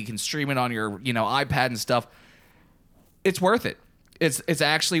way. You can stream it on your iPad and stuff. It's worth it. It's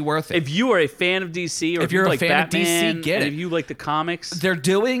actually worth it. If you are a fan of DC, or If if you you're a like fan of DC, Batman, get and it. if you like the comics, They're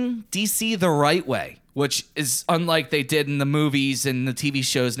doing DC the right way, which is unlike they did in the movies and the TV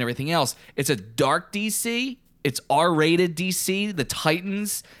shows and everything else. It's a dark DC. It's R-rated DC. The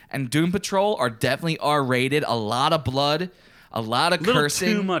Titans and Doom Patrol are definitely R-rated. A lot of blood, a lot of a little cursing.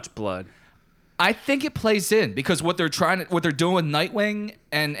 too much blood. I think it plays in because what they're doing with Nightwing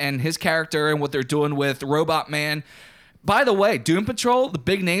and his character, and what they're doing with Robot Man. By the way, Doom Patrol, the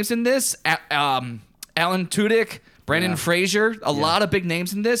big names in this, Alan Tudyk, Brendan Fraser, a lot of big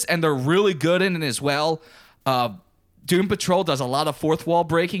names in this, and they're really good in it as well. Doom Patrol does a lot of fourth wall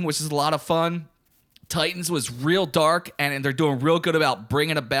breaking, which is a lot of fun. Titans was real dark, and they're doing real good about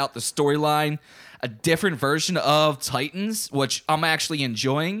bringing about the storyline, a different version of Titans, which I'm actually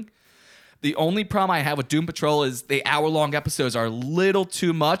enjoying. The only problem I have with Doom Patrol is the hour-long episodes are a little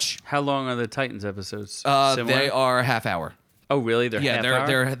too much. How long are the Titans episodes? Similar? They are half hour. Oh, really? They're Yeah, half they're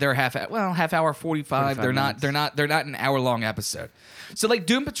hour? they're half hour 45. 45 They're not an hour long episode. So like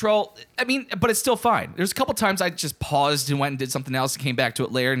Doom Patrol, I mean, but it's still fine. There's a couple times I just paused and went and did something else and came back to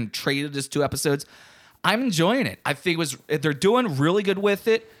it later and traded just 2 episodes. I'm enjoying it. I think they're doing really good with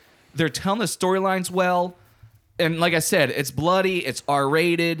it. They're telling the storylines well. And like I said, it's bloody, it's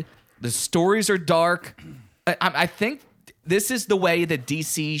R-rated, the stories are dark. I think this is the way that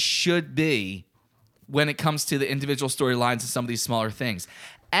DC should be when it comes to the individual storylines and some of these smaller things.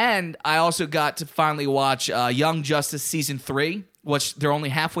 And I also got to finally watch Young Justice Season 3, which they're only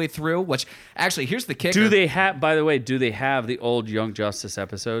halfway through, which actually, here's the kicker. Do they have the old Young Justice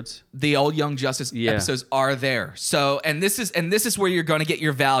episodes? The old Young Justice episodes are there. So, and this is where you're going to get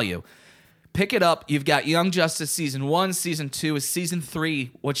your value. Pick it up. You've got Young Justice Season 1, Season 2 is Season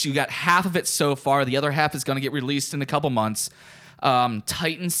 3, which you got half of it so far. The other half is going to get released in a couple months.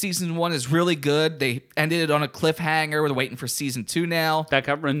 Titans Season 1 is really good. They ended it on a cliffhanger. We're waiting for Season 2 now. That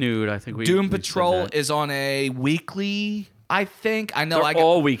got renewed. I think Doom Patrol is on a weekly, I think. I know. They're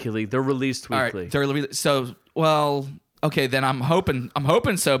all weekly. They're released weekly. All right, so, well, okay, then I'm hoping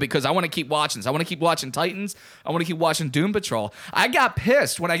so because I want to keep watching this. I want to keep watching Titans. I want to keep watching Doom Patrol. I got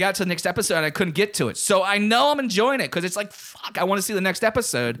pissed when I got to the next episode and I couldn't get to it. So I know I'm enjoying it because it's like, fuck, I want to see the next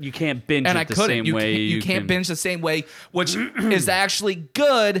episode. You can't binge it the same way. You can't binge the same way, which is actually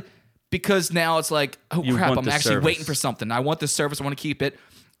good because now it's like, oh crap, I'm actually waiting for something. I want this service. I want to keep it.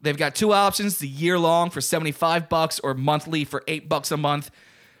 They've got two options, the year long for $75 or monthly for $8 a month.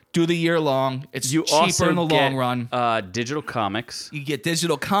 Do the year long. It's cheaper in the long run. Digital comics. You get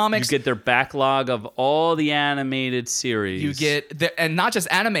digital comics. You get their backlog of all the animated series. You get and not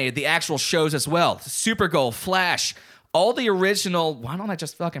just animated, the actual shows as well. Supergirl, Flash, all the original. Why don't I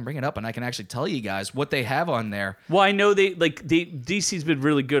just fucking bring it up and I can actually tell you guys what they have on there? Well, I know DC's been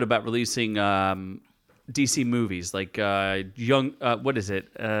really good about releasing DC movies like what is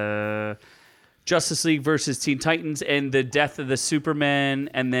it? Justice League versus Teen Titans and the Death of the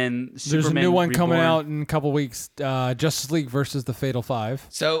Superman, and then there's a new one coming out in a couple weeks. Justice League versus the Fatal Five.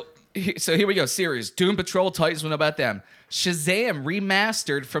 So here we go. Series Doom Patrol, Titans. We know about them. Shazam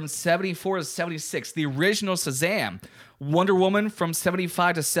remastered from 74 to 76. The original Shazam. Wonder Woman from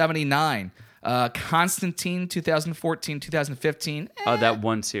 75 to 79. Constantine 2014 2015. That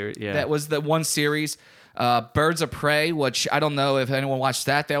one series. Yeah, that was the one series. Birds of Prey, which I don't know if anyone watched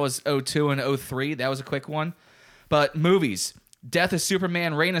that. That was 02 and 03. That was a quick one. But movies. Death of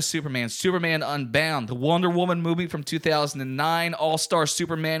Superman, Reign of Superman, Superman Unbound, the Wonder Woman movie from 2009, All-Star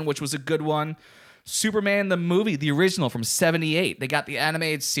Superman, which was a good one. Superman the movie, the original from 78. They got the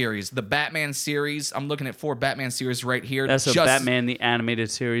animated series, the Batman series. I'm looking at 4 Batman series right here. That's Batman the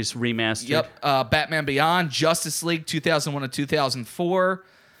animated series remastered. Yep. Batman Beyond, Justice League 2001 to 2004.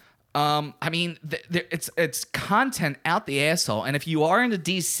 I mean, it's content out the asshole. And if you are into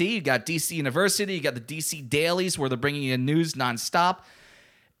DC, you got DC University, you got the DC Dailies where they're bringing you news nonstop.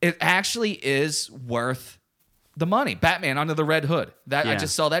 It actually is worth the money. Batman Under the Red Hood. I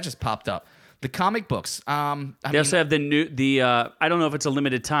just saw that just popped up. The comic books. They also have I don't know if it's a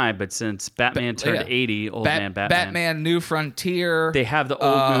limited time, but since Batman turned 80, Old Man Batman. Batman New Frontier. They have the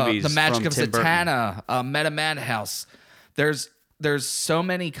old movies. The Magic of Tim Zatanna, Meta Madhouse. There's so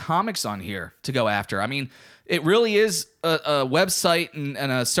many comics on here to go after. I mean, it really is a website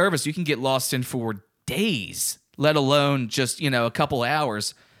and a service you can get lost in for days, let alone just, a couple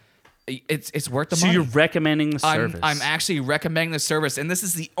hours. It's worth the money. So you're recommending the service? I'm actually recommending the service, and this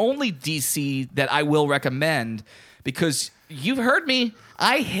is the only DC that I will recommend because you've heard me.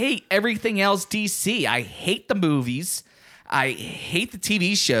 I hate everything else DC. I hate the movies. I hate the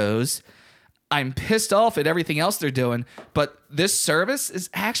TV shows. I'm pissed off at everything else they're doing, but this service is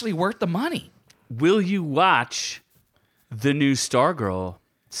actually worth the money. Will you watch the new Stargirl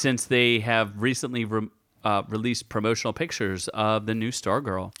since they have recently released promotional pictures of the new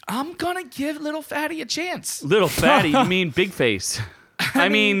Stargirl? I'm going to give Little Fatty a chance. Little Fatty? You mean Big Face? I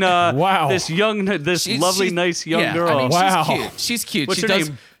mean, wow. This lovely, nice young girl. I mean, wow. She's cute. What's her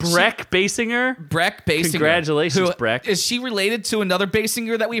name? Breck Basinger? Breck Basinger. Congratulations, Breck. Is she related to another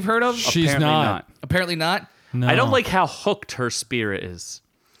Basinger that we've heard of? She's not. Apparently not? No. I don't like how hooked her spirit is.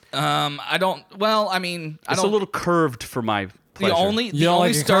 I don't. Well, I mean, it's a little curved for my pleasure. The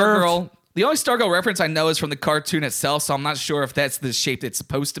only Stargirl reference I know is from the cartoon itself, so I'm not sure if that's the shape it's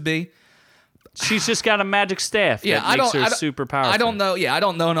supposed to be. She's just got a magic staff that makes her super powerful. I don't know. Yeah, I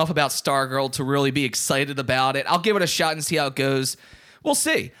don't know enough about Stargirl to really be excited about it. I'll give it a shot and see how it goes. We'll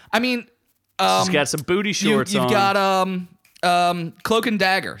see. I mean, she's got some booty shorts on. You've got Cloak and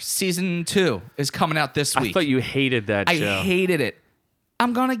Dagger season 2 is coming out this week. I thought you hated that show. I hated it.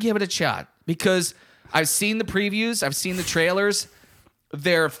 I'm gonna give it a shot because I've seen the previews, I've seen the trailers.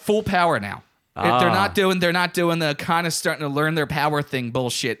 They're full power now. They're not doing the kind of starting to learn their power thing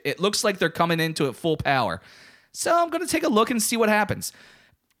bullshit. It looks like they're coming into it full power. So I'm going to take a look and see what happens.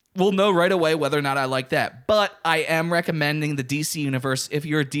 we'll know right away whether or not I like that. But I am recommending the DC Universe. If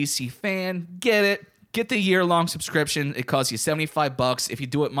you're a DC fan, get it. Get the year-long subscription. It costs you $75. If you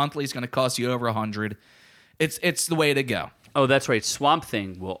do it monthly, it's going to cost you over $100. It's the way to go. Oh, that's right. Swamp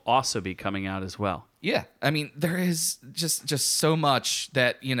Thing will also be coming out as well. Yeah, I mean, there is just so much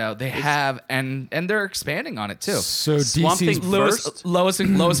that they have, and they're expanding on it too. So Swamp DC's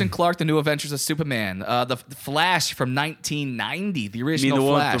Thing Lois and Clark, the New Adventures of Superman, the Flash from 1990, the I mean, original the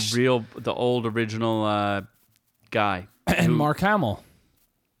one Flash. with the old original guy. and Mark Hamill.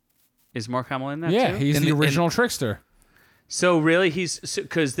 Is Mark Hamill in that Yeah, too? he's the original Trickster. So really, he's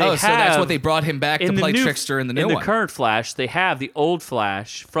because they have. so that's what they brought him back to in the play new- Trickster in the new In one. the current Flash, they have the old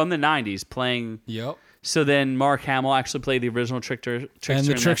Flash from the 90s playing. Yep. So then Mark Hamill actually played the original Trickster And the in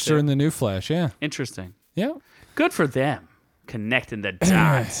that Trickster too. in the new Flash, yeah. Interesting. Yeah. Good for them. Connecting the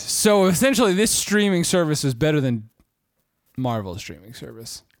dots. So essentially, this streaming service is better than Marvel's streaming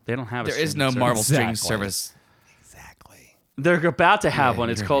service. They don't have a There is streaming no service. Marvel streaming Exactly. service. They're about to have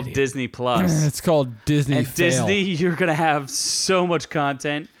one. It's called Disney Plus. It's called Disney And Fail. Disney, you're going to have so much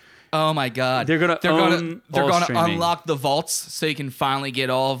content. Oh my God! They're gonna own they're all gonna streaming. unlock the vaults so you can finally get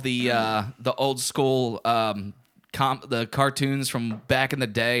all of the old school the cartoons from back in the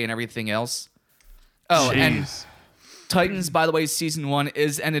day and everything else. Oh, and Jeez. Titans, by the way, season 1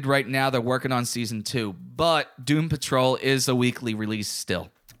 is ended right now. They're working on season 2, but Doom Patrol is a weekly release still.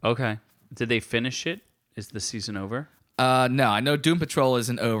 Okay. Did they finish it? Is the season over? No, I know Doom Patrol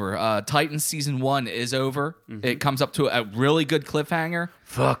isn't over. Titans season 1 is over. Mm-hmm. It comes up to a really good cliffhanger.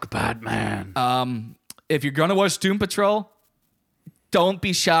 Fuck Batman. If you're gonna watch Doom Patrol, don't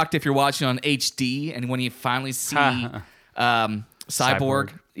be shocked if you're watching on HD and when you finally see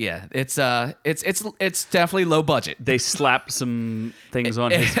Cyborg. Yeah, it's definitely low budget. They slapped some things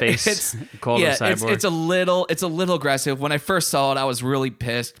on his face. Called him Cyborg. It's a little aggressive. When I first saw it, I was really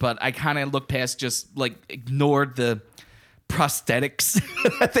pissed, but I kind of looked past, just like ignored the prosthetics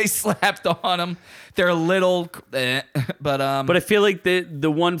that they slapped on him. They're a little, but But I feel like the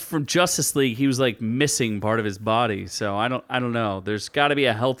one from Justice League, he was like missing part of his body. So I don't know. There's got to be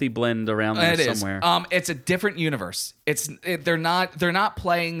a healthy blend around there it is. somewhere. It's a different universe. They're not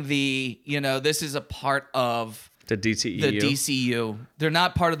playing the this is a part of The DCEU. the DCU. They're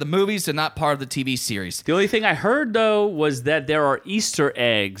not part of the movies. They're not part of the TV series. The only thing I heard though was that there are Easter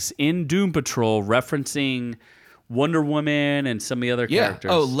eggs in Doom Patrol referencing Wonder Woman and some of the other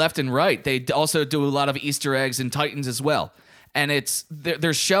characters. Oh, left and right. They also do a lot of Easter eggs in Titans as well. And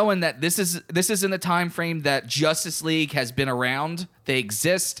they're showing that this is in the time frame that Justice League has been around. They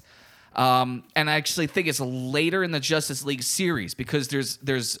exist. And I actually think it's later in the Justice League series because there's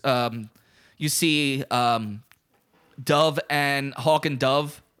you see Dove and Hawk and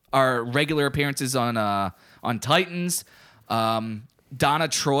Dove are regular appearances on Titans. Donna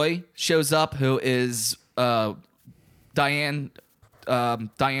Troy shows up, who is Diane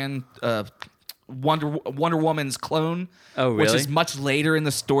Wonder Woman's clone. Oh, Which really? is much later in the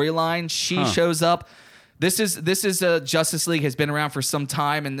storyline. She shows up. This is Justice League has been around for some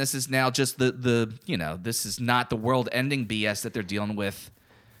time, and this is now just the this is not the world-ending BS that they're dealing with.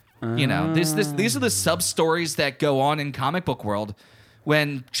 These are the sub stories that go on in comic book world.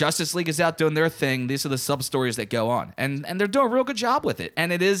 When Justice League is out doing their thing, these are the sub stories that go on, and they're doing a real good job with it.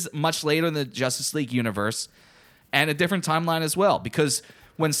 And it is much later in the Justice League universe, and a different timeline as well. Because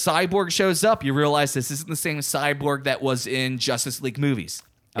when Cyborg shows up, you realize this isn't the same Cyborg that was in Justice League movies.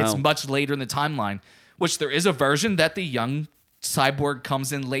 It's much later in the timeline, which there is a version that the young Cyborg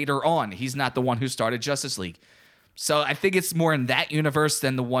comes in later on. He's not the one who started Justice League. So I think it's more in that universe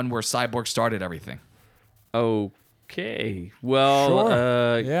than the one where Cyborg started everything. Okay. Well,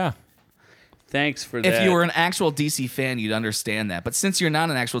 Sure. Yeah. thanks for that. If you were an actual DC fan, you'd understand that. But since you're not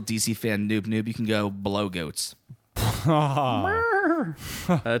an actual DC fan, noob, you can go below goats. That's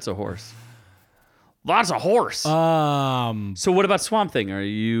a horse. That's a horse. So what about Swamp Thing? Are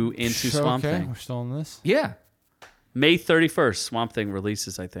you into Swamp okay, Thing? we're still on this. Yeah. May 31st, Swamp Thing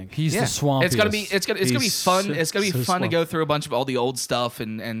releases, I think. He's Yeah. the swampiest. It's gonna be fun. so- It's gonna be so fun to swamp. go through a bunch of all the old stuff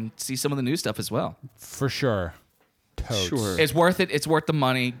and see some of the new stuff as well. for sure. Totes. Sure. It's worth it. It's worth the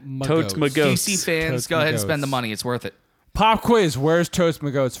money. Totes my goats. DC fans, Totes go my ahead and spend the goats. money. It's worth it. Pop quiz. Where's Toast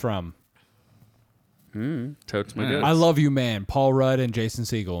McGoats from? Totes my goats. I love you, man. Paul Rudd and Jason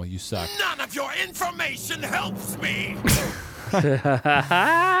Segel. You suck. None of your information helps me. See,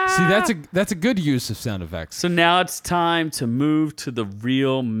 that's a good use of sound effects. So now it's time to move to the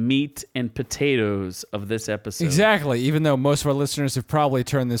real meat and potatoes of this episode. Exactly. Even though most of our listeners have probably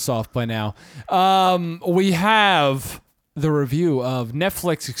turned this off by now, we have the review of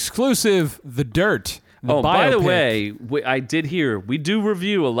Netflix exclusive The Dirt. By the biopic. way, I did hear we do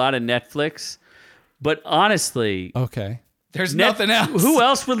review a lot of Netflix, but honestly, Okay. There's nothing else. Who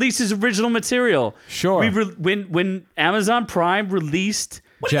else releases original material? Sure. When Amazon Prime released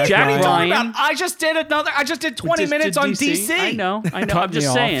Jack Jack Ryan. Ryan, About? I just did 20 minutes on DC. I know. Cut I'm me just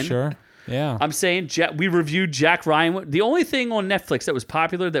off, saying. Sure. Yeah. I'm saying we reviewed Jack Ryan. The only thing on Netflix that was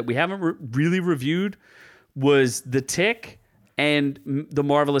popular that we haven't really reviewed was The Tick and The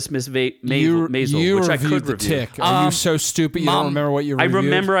Marvelous Miss Maisel, you which I reviewed could The review. Tick. Are you so stupid you don't Mom, remember what you I reviewed?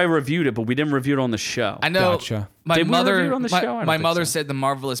 remember I reviewed it, but we didn't review it on the show. I know. Gotcha. My Did we mother, review it on the show? I don't my think mother so. said The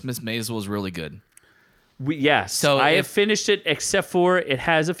Marvelous Miss Maisel was really good. Yes. So I have if- finished it, except for it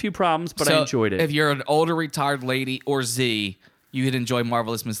has a few problems, but I So enjoyed it. If you're an older retired lady or Z, you would enjoy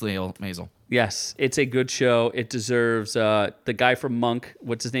Marvelous Miss Maisel. Yes, it's a good show. It deserves the guy from Monk,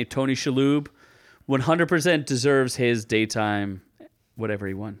 what's his name, Tony Shalhoub, 100% deserves his daytime, whatever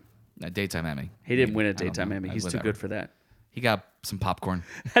he won. A daytime Emmy. He didn't win a I don't daytime know. Emmy. He's too Whatever. good for that. He got some popcorn.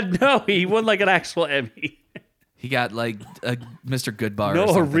 No, he won like an actual Emmy. He got like a Mr. Goodbar. No, or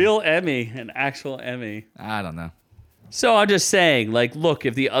a something. real Emmy, an actual Emmy. I don't know. So I'm just saying, like, look,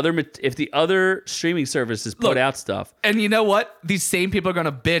 if the other streaming services put Look, out stuff, And you know what? These same people are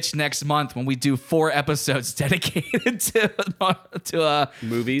gonna bitch next month when we do 4 episodes dedicated to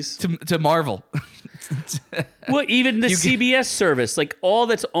movies, to Marvel. well, even the CBS service, like all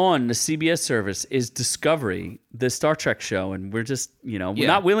that's on the CBS service is Discovery, the Star Trek show, and we're just, we're Yeah.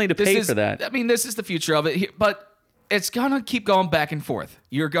 not willing to This pay is- for that. I mean, this is the future of it. But it's gonna keep going back and forth.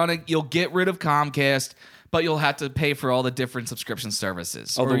 You'll get rid of Comcast, but you'll have to pay for all the different subscription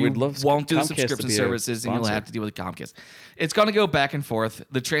services. Although or you we'd love won't do the Comcast to subscription be a services, and you'll sponsor. have to deal with Comcast. It's gonna go back and forth.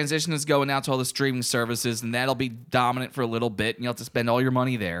 The transition is going out to all the streaming services, and that'll be dominant for a little bit, and you'll have to spend all your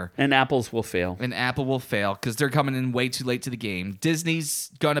money there. And Apple's will fail. And Apple will fail because they're coming in way too late to the game. Disney's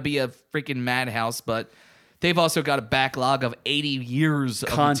gonna be a freaking madhouse, but they've also got a backlog of 80 years of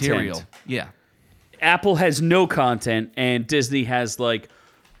Content. material. Yeah. Apple has no content, and Disney has like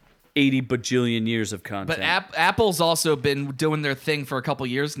 80 bajillion years of content. But Apple's also been doing their thing for a couple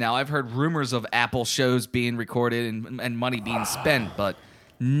years now. I've heard rumors of Apple shows being recorded and money being spent, but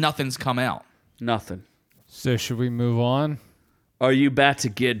nothing's come out. Nothing. So should we move on? Are you about to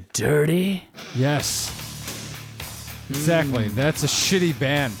get dirty? Yes. Exactly. That's a shitty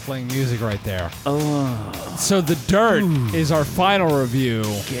band playing music right there. Oh. So The Dirt is our final review.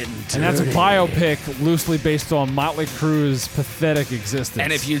 Getting dirty. And that's a biopic loosely based on Motley Crue's pathetic existence.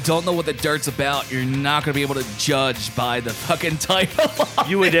 And if you don't know what the dirt's about, you're not going to be able to judge by the fucking title.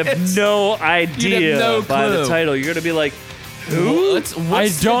 You would have no idea no by the clue. title. You're going to be like, Who? I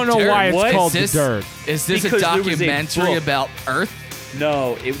don't know why it's What? called Is The this- Dirt. Is this Because a there was a documentary book. about Earth?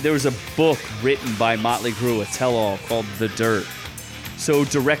 no, there was a book written by Motley Crue, a tell-all called The Dirt. So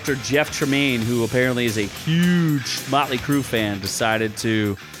director Jeff Tremaine, who apparently is a huge Motley Crue fan, decided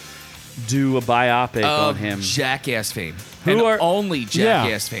to do a biopic on Of him. Jackass fame. Who and are- only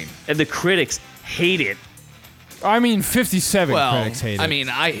Jackass fame. And the critics hate it. I mean, 57 Well, critics hate it. I mean,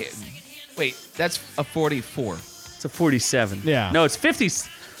 wait, that's a 44. It's a 47. Yeah. No, it's 50.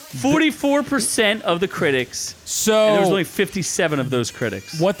 44% of the critics. so And there was only 57 of those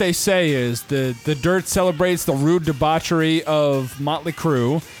critics. what they say is the Dirt celebrates the rude debauchery of Motley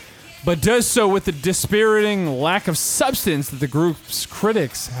Crue, but does so with the dispiriting lack of substance that the group's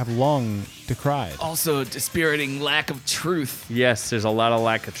critics have long decried. Also, dispiriting lack of truth. Yes, there's a lot of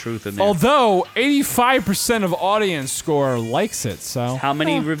lack of truth in there. Although 85% of audience score likes it, so How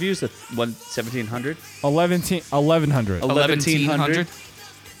many reviews? 1,700? 1100. 1,100?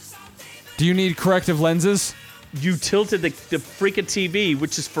 Do you need corrective lenses? You tilted the freaking TV,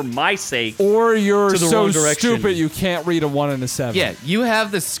 which is for my sake. Or you're To the so wrong direction. stupid you can't read a 1 and a 7. Yeah, you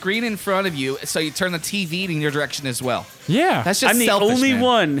have the screen in front of you, so you turn the TV in your direction as well. Yeah. That's just I'm the selfish, only man.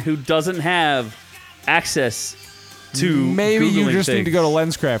 one who doesn't have access to Maybe you Googling just need to things. go to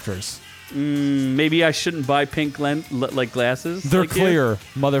Lens Crafters. Maybe I shouldn't buy pink like glasses. They're like you. clear,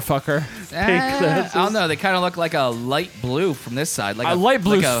 motherfucker. glasses. I don't know. They kind of look like a light blue from this side. Like A light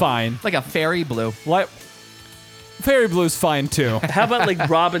blue's like a- fine. Like a fairy blue. Light Fairy Blue's fine too. How about like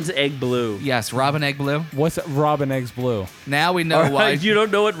Robin's Egg Blue? Yes, Robin Egg Blue. What's Robin Eggs Blue? Now we know why. You don't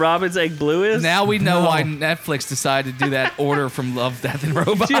know what Robin's Egg Blue is? Now we know why Netflix decided to do that order from Love, Death, and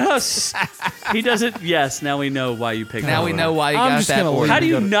Robots. Yes. He doesn't. Yes, now we know why you picked Now that we one. know why you I'm got just that gonna order. leave How do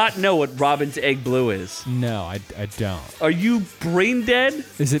you Go to- not know what Robin's Egg Blue is? No, I don't. Are you brain dead?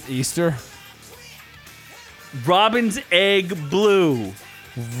 Is it Easter? Robin's Egg Blue.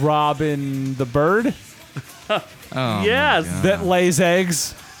 Robin the bird Yes. that lays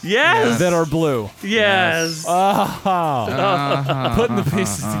eggs Yes. that are blue. Yes. Oh. Putting the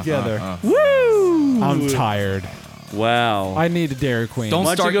pieces together. Woo! I'm tired. Wow. I need a Dairy Queen. Don't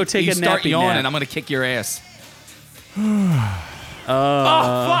Why don't start you go take a start nappy yawning. nap? I'm gonna kick your ass.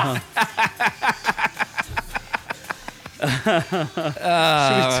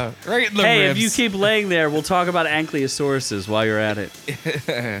 Right in the Hey, ribs. if you keep laying there, we'll talk about ankylosauruses while you're at it.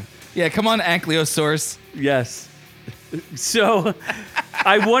 Yeah, come on, Ankylosaurus. Yes. So,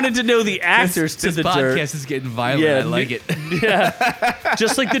 I wanted to know the actors to This the podcast dirt. is getting violent. Yeah, I like it. Yeah,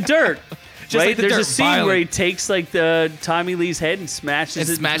 just like the dirt. Just right? like the There's a dirt, scene violent. where he takes like the Tommy Lee's head and smashes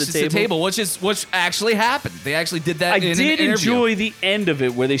It it smashes into the table. which actually happened. They actually did that. I in did an interview. enjoy the end of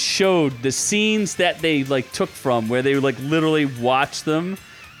it where they showed the scenes that they like took from where they like literally watched them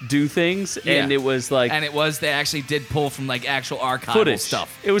do things, and Yeah. it was like And it was they actually did pull from like actual archival footage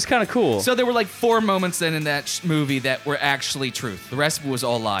stuff. It was kind of cool. So there were like 4 moments then in that movie that were actually truth. The rest of it was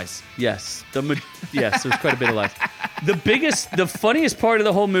all lies. yes, yes, there's quite a bit of life. The funniest part of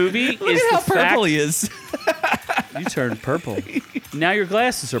the whole movie Look is at the how purple fact he is. you turned purple. Now your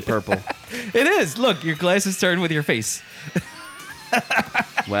glasses are purple. It is. Look, your glasses turn with your face.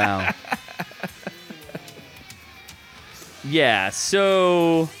 Wow. Yeah,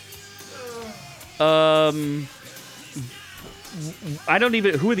 so I don't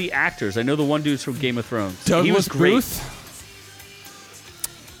even who are the actors? I know the one dude's from Game of Thrones. Douglas he was great. Booth.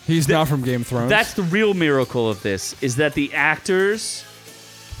 He's not from Game of Thrones. That's the real miracle of this is that the actors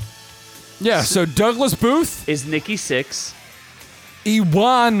yeah. So Douglas Booth, is Nikki Sixx,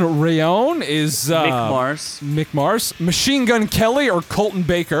 Iwan Rayon is Mick Mars. Mick Mars, Machine Gun Kelly or Colton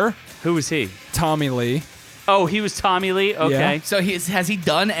Baker, Who was he? Tommy Lee. Oh, he was Tommy Lee. Okay. Yeah. So has he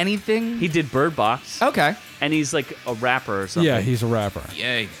done anything? He did Bird Box, Okay. and he's like a rapper or something. Yeah, he's a rapper.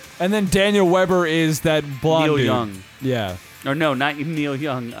 Yay. And then Daniel Weber is that blonde Neil dude. Young. Yeah. Or no, not Neil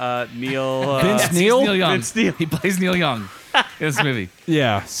Young. Neil. Vince Yes, he's Neil? Neil Young. Vince Neil. He plays Neil Young in this movie.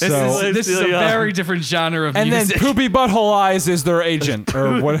 Yeah. This So is Neil a Young. very different genre of and then music. Poopy Butthole Eyes is their agent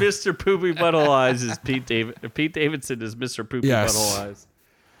or what? Mr. Poopy Butthole Eyes is Pete Davidson. Pete Davidson is Mr. Poopy Yes. Butthole Eyes.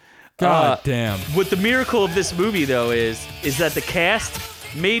 God damn. What the miracle of this movie, though, is that the cast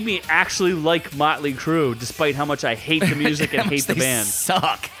made me actually like Motley Crue, despite how much I hate the music and hate the They band.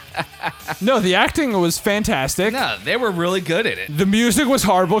 suck. No, the acting was fantastic. No, they were really good at it. The music was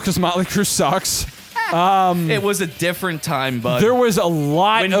horrible because Motley Crue sucks. It was a different time, bud. There was a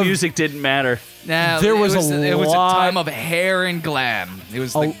lot When of music didn't matter. No, there it was a it was a lot- time of hair and glam. It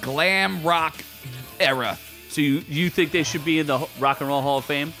was the glam rock era. So you think they should be in the Rock and Roll Hall of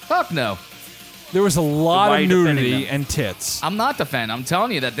Fame? Fuck no. there was a lot Why of are you defending nudity them? and tits. I'm not the fan. I'm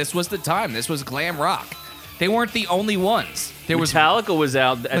telling you that this was the time. This was glam rock. They weren't the only ones. There was Metallica was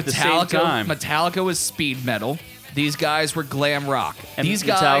out at the same time. Metallica was speed metal. These guys were glam rock. And These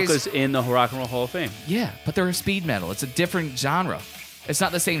guys, Metallica's in the Rock and Roll Hall of Fame. yeah, but they're speed metal. It's a different genre. It's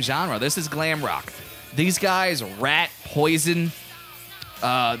not the same genre. This is glam rock. These guys, Rat, Poison,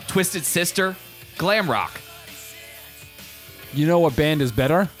 Twisted Sister, glam rock. You know what band is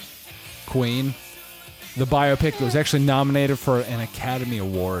better? Queen. The biopic that was actually nominated for an Academy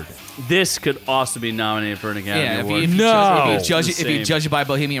Award. This could also be nominated for an Academy Yeah, Award. No. if you It's the judge it by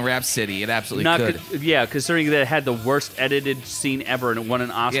Bohemian Rhapsody, it absolutely Not could. yeah, considering that it had the worst edited scene ever and it won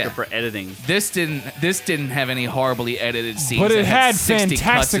an Oscar Yeah. for editing. This didn't have any horribly edited scenes. But it had 60 cuts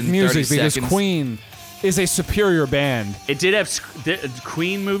fantastic in music 30 because seconds. Queen is a superior band. It did have the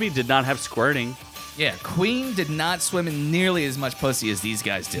Queen movie did not have squirting. Yeah, Queen did not swim in nearly as much pussy as these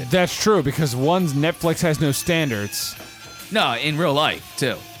guys did. That's true because one's Netflix has no standards. No, in real life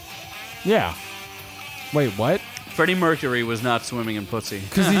too. Yeah. Wait, what? Freddie Mercury was not swimming in pussy.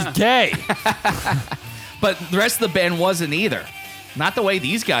 Because he's gay. But the rest of the band wasn't either. Not the way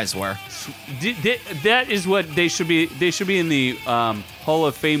these guys were. That is what they should be. They should be in the Hall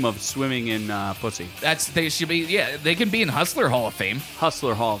of Fame of swimming in pussy. They should be. Yeah, they can be in Hustler Hall of Fame.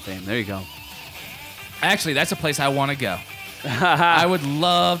 Hustler Hall of Fame. There you go. Actually, that's a place I want to go. I would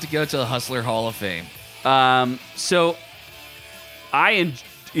love to go to the Hustler Hall of Fame. So I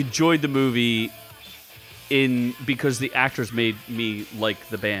enjoyed the movie because the actors made me like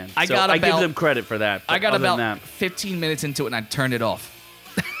the band. I So got I give about- them credit for that. I got about that 15 minutes into it and I turned it off.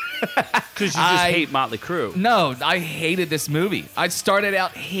 because you just I- hate Motley Crue. No, I hated this movie. I started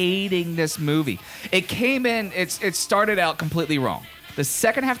out hating this movie. It came in, it started out completely wrong. The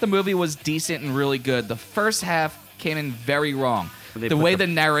second half of the movie was decent and really good. The first half came in very wrong. They The put way the-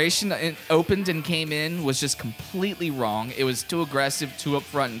 the narration opened and came in was just completely wrong. It was too aggressive, too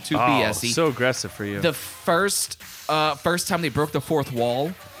upfront, and too BS-y. so aggressive for you. The first time they broke the fourth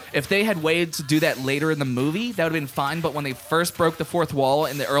wall, if they had waited to do that later in the movie, that would have been fine. But when they first broke the fourth wall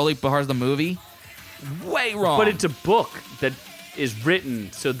in the early parts of the movie, way wrong. but it's a book that is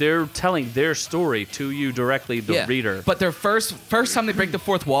written, so they're telling their story to you directly, the reader. But their first time they break the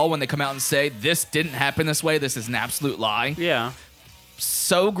fourth wall when they come out and say, this didn't happen this way, this is an absolute lie. Yeah.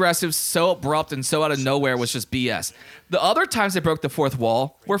 So aggressive, so abrupt, and so out of nowhere was just BS. The other times they broke the fourth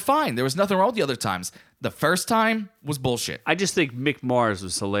wall were fine. There was nothing wrong with the other times. The first time was bullshit. I just think Mick Mars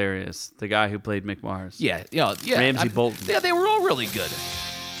was hilarious. The guy who played Mick Mars. Yeah. Ramsey Bolton. Yeah, they were all really good.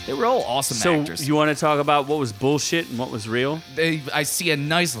 They were all awesome actors. So you want to talk about what was bullshit and what was real? I see a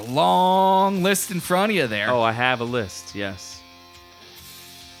nice long list in front of you there. Oh, I have a list. Yes.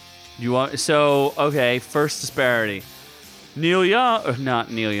 You want okay? First disparity. Neil Young, or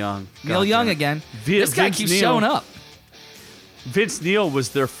not Neil Young. Neil Young again. This guy keeps showing up. Vince Neil was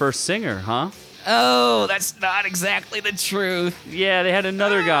their first singer, huh? Oh, that's not exactly the truth. Yeah, they had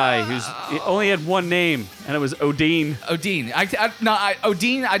another guy he only had one name, and it was Odin. Odin.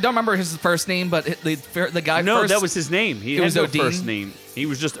 Odin. I don't remember his first name, but the guy. No, first, that was his name. He had no first name. He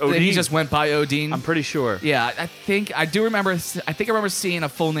was just Odin. He just went by Odin. I'm pretty sure. Yeah, I think I remember seeing a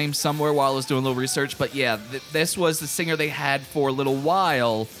full name somewhere while I was doing a little research. But yeah, this was the singer they had for a little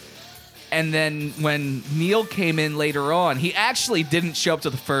while. And then when Neil came in later on, he actually didn't show up to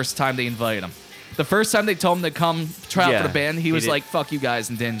the first time they invited him. The first time they told him to come try out for the band, he was like, fuck you guys,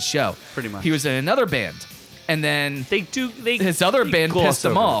 and didn't show. Pretty much. He was in another band. And then his other band pissed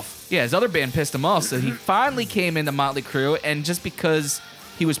him off. Yeah, his other band pissed him off, so he finally came into Motley Crue, and just because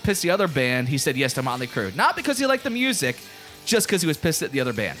he was pissed at the other band, he said yes to Motley Crue. Not because he liked the music, just because he was pissed at the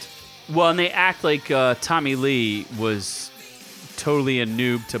other band. Well, and they act like Tommy Lee was totally a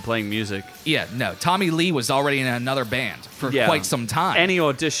noob to playing music. Yeah, no. Tommy Lee was already in another band for quite some time. And he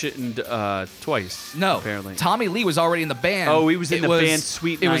auditioned twice. No, apparently. Tommy Lee was already in the band. Oh, he was in the band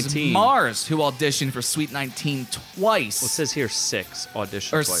Sweet 19. It was Mars who auditioned for Sweet 19 twice. Well, it says here 6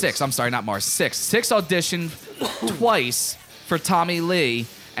 auditioned or twice. 6, I'm sorry, not Mars. 6 auditioned twice for Tommy Lee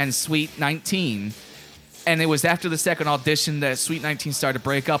and Sweet 19. And it was after the second audition that Sweet 19 started to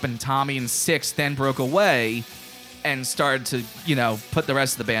break up, and Tommy and 6 then broke away and started to, put the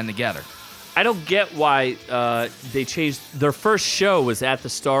rest of the band together. I don't get why they changed. Their first show was at the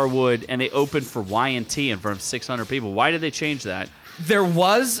Starwood, and they opened for Y&T in front of 600 people. Why did they change that? There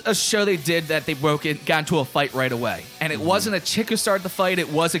was a show they did that they got into a fight right away. And it wasn't a chick who started the fight. It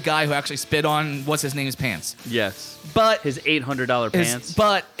was a guy who actually spit on, what's his name's pants. Yes. But his $800 pants.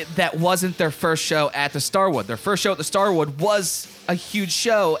 But that wasn't their first show at the Starwood. Their first show at the Starwood was a huge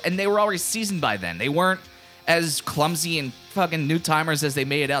show, and they were already seasoned by then. They weren't as clumsy and fucking new timers as they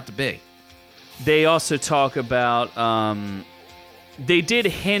made it out to be. They also talk about, they did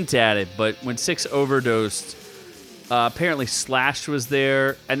hint at it, but when 6 overdosed, apparently Slash was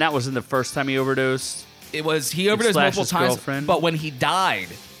there, and that wasn't the first time he overdosed. He overdosed multiple times, but when he died,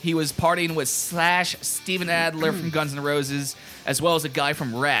 he was partying with Slash, Steven Adler from Guns N' Roses, as well as a guy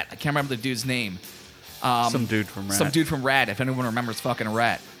from Rat. I can't remember the dude's name. Some dude from Rat. Some dude from Rat, if anyone remembers fucking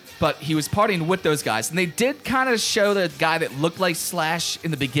Rat. But he was partying with those guys. And they did kind of show the guy that looked like Slash in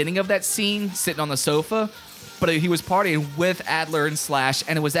the beginning of that scene, sitting on the sofa. But he was partying with Adler and Slash,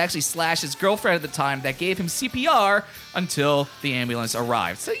 and it was actually Slash's girlfriend at the time that gave him CPR until the ambulance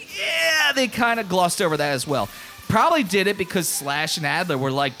arrived. So yeah, they kind of glossed over that as well. Probably did it because Slash and Adler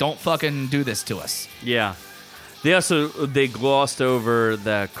were like, don't fucking do this to us. Yeah. They glossed over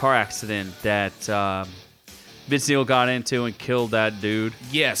the car accident that Vince Neil got into and killed that dude.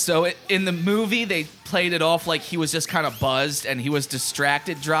 Yeah, so in the movie, they played it off like he was just kind of buzzed and he was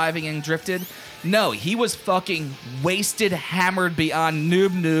distracted driving and drifted. No, he was fucking wasted, hammered beyond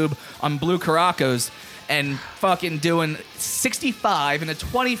noob on Blue Caracos and fucking doing 65 and a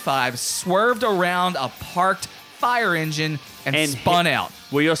 25, swerved around a parked fire engine and spun out.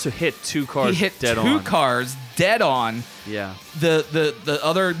 Well, he also hit 2 cars dead on. He hit 2 cars dead on. Yeah. The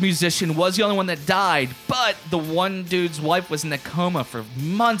other musician was the only one that died, but the one dude's wife was in a coma for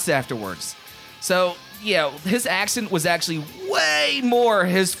months afterwards. So, yeah, his accident was actually way more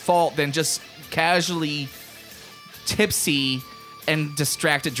his fault than just casually tipsy and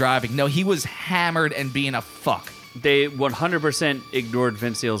distracted driving. No, he was hammered and being a fuck. They 100% ignored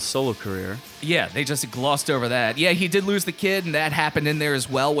Vince Neil's solo career. Yeah, they just glossed over that. Yeah, he did lose the kid, and that happened in there as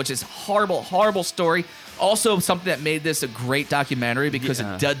well, which is horrible, horrible story. Also, something that made this a great documentary because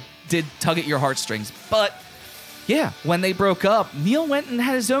it did tug at your heartstrings. But, yeah, when they broke up, Neil went and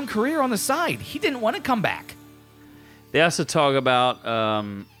had his own career on the side. He didn't want to come back. They also talk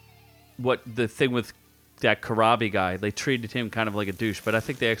about what the thing with that Karabi guy. They treated him kind of like a douche, but I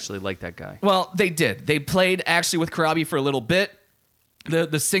think they actually liked that guy. Well, they did. They played actually with Karabi for a little bit.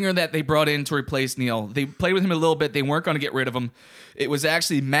 the singer that they brought in to replace Neil, they played with him a little bit. They weren't going to get rid of him. It was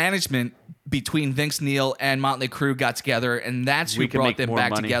actually management between Vince Neil and Motley Crue got together, and that's who brought them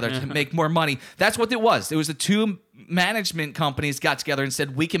back together to make more money. That's what it was. It was the two management companies got together and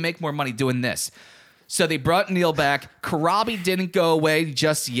said, we can make more money doing this. So they brought Neil back. Karabi didn't go away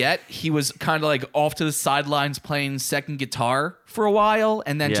just yet. He was kind of like off to the sidelines playing second guitar for a while,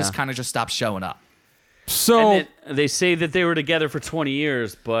 and then just stopped showing up. So And they say that they were together for 20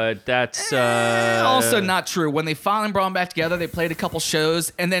 years, but that's also not true. When they finally brought them back together, they played a couple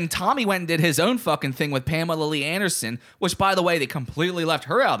shows, and then Tommy went and did his own fucking thing with Pamela Lee Anderson, which, by the way, they completely left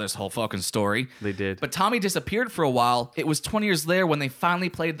her out of this whole fucking story. They did. But Tommy disappeared for a while. It was 20 years later when they finally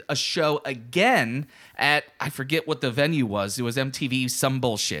played a show again at, I forget what the venue was. It was MTV, some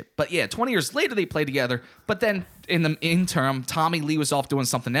bullshit. But yeah, 20 years later they played together. But then in the interim, Tommy Lee was off doing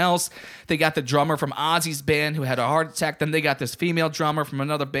something else. They got the drummer from Ozzy's band who had a heart attack. Then they got this female drummer from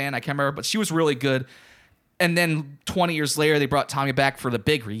another band. I can't remember, but she was really good. And then 20 years later, they brought Tommy back for the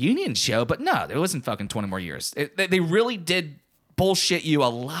big reunion show. But no, it wasn't fucking 20 more years. They really did bullshit you a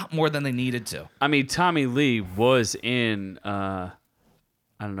lot more than they needed to. I mean, Tommy Lee was in, I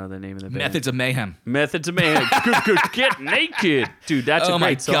don't know the name of the band. Methods of Mayhem. Methods of Mayhem. Get naked. Dude, that's a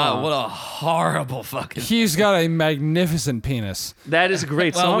great song. Oh my God, what a horrible fucking... he's got a magnificent penis. That is a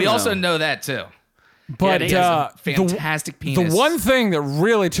great song. Well, we also though. know that too. But he has a fantastic penis. The one thing that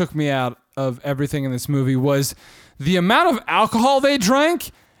really took me out of everything in this movie was the amount of alcohol they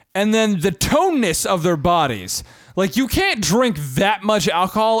drank and then the toneness of their bodies. Like, you can't drink that much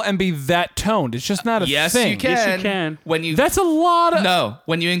alcohol and be that toned. It's just not a Yes, thing. you can. Yes, you can. When you That's a lot of... No,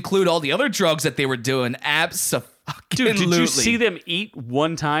 when you include all the other drugs that they were doing, absolutely. Dude, did you see them eat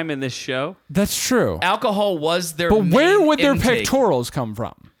one time in this show? That's true. Alcohol was their But where main would their intake. pectorals come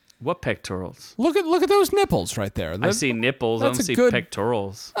from? What pectorals? Look at those nipples right there. I see nipples. I that's don't a see good-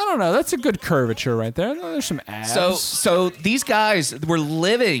 pectorals. I don't know. That's a good curvature right there. There's some abs. So these guys were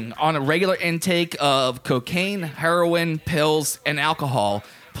living on a regular intake of cocaine, heroin, pills, and alcohol,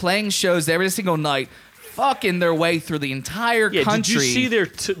 playing shows every single night, fucking their way through the entire Yeah, country. did you see their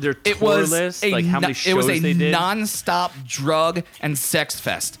tour It was list? a Like how many shows it was a they did? non-stop drug and sex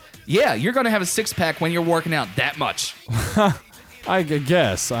fest. Yeah, you're gonna have a six-pack when you're working out that much. I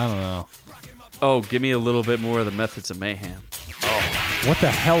guess. I don't know. Oh, give me a little bit more of the Methods of Mayhem. What the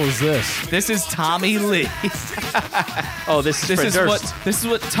hell is this? This is Tommy Lee. Oh, this is This Fred is Durst.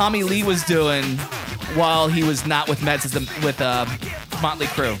 what Tommy Lee was doing while he was not with Motley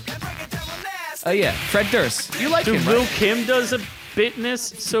Crue. Oh yeah, Fred Durst. You like Dude, him, Lil right? Kim does a bit in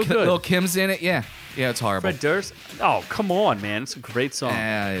this. It's so good. Lil Kim's in it. Yeah, it's horrible. Fred Durst. Oh, come on, man. It's a great song.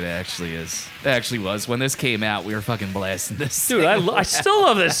 Yeah, it actually is. It actually was. When this came out, we were fucking blasting this. Dude, I still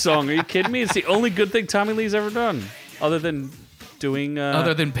love this song. Are you kidding me? It's the only good thing Tommy Lee's ever done, other than doing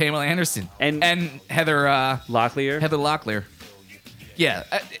Other than Pamela Anderson and Heather Locklear. Heather Locklear. Yeah,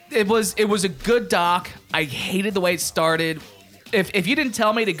 it was a good doc. I hated the way it started. If you didn't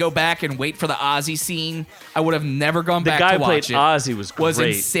tell me to go back and wait for the Ozzy scene, I would have never gone The back guy to who played watch it. Ozzy was great. Was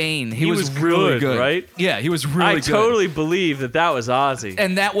insane. He was good, really good, right? Yeah, he was really I good. totally believe that was Ozzy.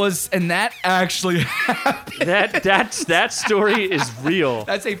 And that actually that story is real.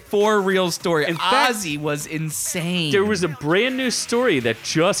 that's a for real story. In fact, Ozzy was insane. There was a brand new story that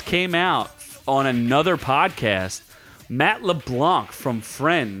just came out on another podcast. Matt LeBlanc from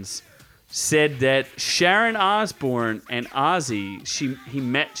Friends said that Sharon Osbourne and Ozzy, he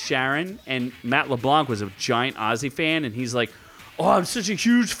met Sharon, and Matt LeBlanc was a giant Ozzy fan, and he's like, "Oh, I'm such a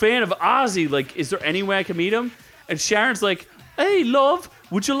huge fan of Ozzy. Like, is there any way I can meet him?" And Sharon's like, "Hey, love,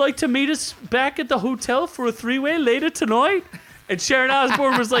 would you like to meet us back at the hotel for a three-way later tonight?" And Sharon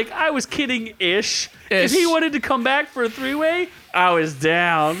Osbourne was like, "I was kidding-ish. If he wanted to come back for a three-way, I was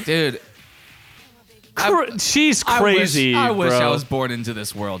down." Dude, She's crazy, I wish bro. I was born into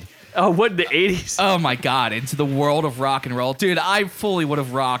this world. Oh, what, in the 80s? Oh my God, into the world of rock and roll. Dude, I fully would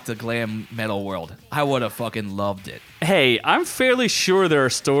have rocked the glam metal world. I would have fucking loved it. Hey, I'm fairly sure there are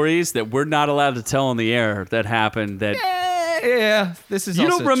stories that we're not allowed to tell on the air that happened that... Yeah, this is You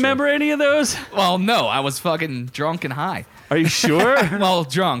also don't remember true. any of those? Well, no, I was fucking drunk and high. Are you sure? Well,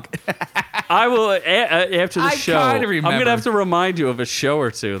 drunk. I will, after the I show, kinda I'm remember. going to have to remind you of a show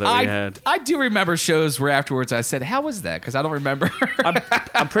or two that we had. I do remember shows where afterwards I said, how was that? Because I don't remember.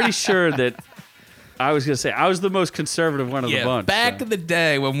 I'm pretty sure that I was going to say, I was the most conservative one of the bunch. back so. in the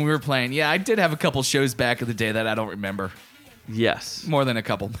day when we were playing. Yeah, I did have a couple shows back in the day that I don't remember. Yes. More than a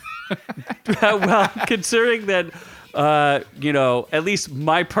couple. Well, considering that, at least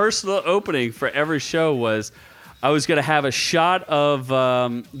my personal opening for every show was I was going to have a shot of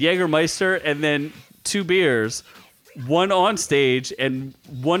Jägermeister and then 2 beers one on stage and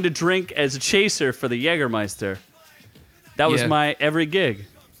one to drink as a chaser for the Jägermeister. That was Yeah. my every gig.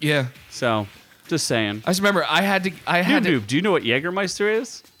 Yeah. So, just saying. I just remember I had to. Noob, do you know what Jägermeister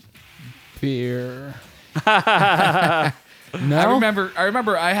is? Beer. No. I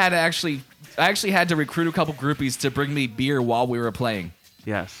remember I had to actually had to recruit a couple groupies to bring me beer while we were playing.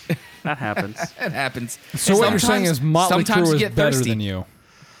 Yes, that happens. It happens. So what you're saying is Motley sometimes Crue you is get better thirsty. than you.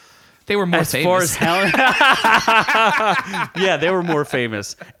 They were more As famous. far as how, yeah, they were more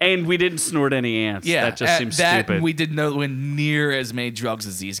famous, and we didn't snort any ants. yeah, that just seems that stupid. we did nowhere near as many drugs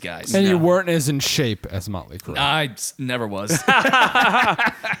as these guys. And you weren't as in shape as Motley Crue. I never was.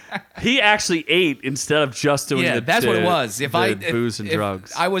 He actually ate instead of just doing Yeah, the that's what it was. the booze and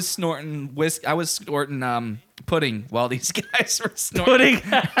drugs. I was snorting I was snorting pudding while these guys were snorting.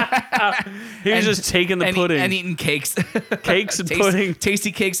 Pudding. He was just taking the pudding. and eating cakes. Cakes and pudding.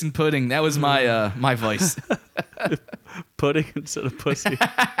 Tasty cakes and pudding. That was my my vice. Pudding instead of pussy.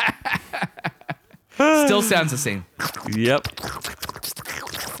 Still sounds the same. Yep.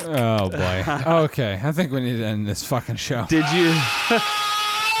 Oh boy. Okay, I think we need to end this fucking show. Did you?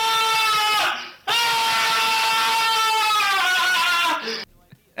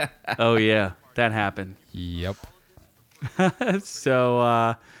 Oh yeah, that happened. Yep. So,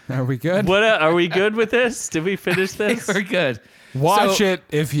 Are we good? what are we good with this? Did we finish this? Very good. Watch So- it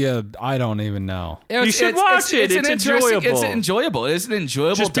if you. I don't even know. You should watch it. It's an interesting- It's enjoyable. enjoyable. It's an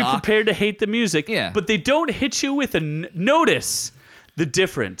enjoyable Just be doc. prepared to hate the music. Yeah. But they don't hit you with a notice the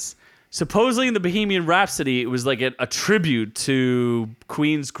difference. Supposedly in the Bohemian Rhapsody, it was like a tribute to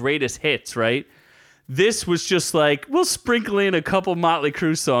Queen's greatest hits, right? This was just like, we'll sprinkle in a couple Motley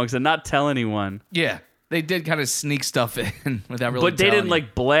Crue songs and not tell anyone. Yeah, they did kind of sneak stuff in without really. But they telling didn't you.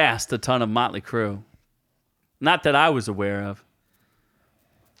 like blast a ton of Motley Crue. Not that I was aware of.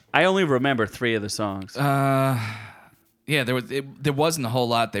 I only remember 3 of the songs. Yeah, there wasn't a whole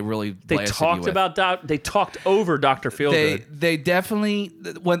lot they really. They blasted talked you with. about they talked over Dr. Feelgood. They definitely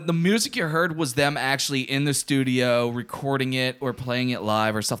when the music you heard was them actually in the studio recording it or playing it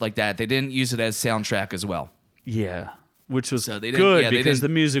live or stuff like that. They didn't use it as soundtrack as well. Yeah, which was So they didn't- good yeah, they because the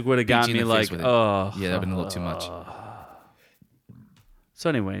didn't music would have beat got you me in the face like, with it. oh. Yeah, that'd been a little too much. So,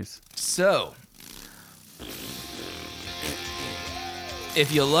 anyways, So,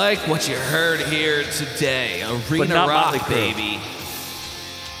 if you like what you heard here today, Arena not Rock, Motley Crue. baby,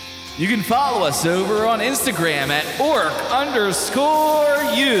 you can follow us over on Instagram at orc_you.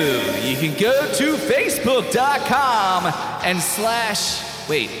 You can go to facebook.com and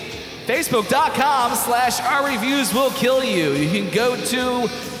Facebook.com/Our Reviews Will Kill You. You can go to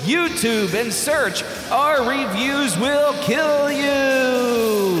YouTube and search Our Reviews Will Kill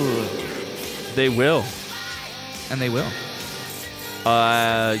You. they will. And they will.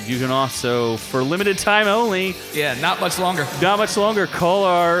 You can also, for limited time only, Yeah, not much longer. not much longer, call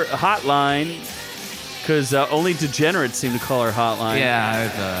our hotline because only degenerates seem to call our hotline.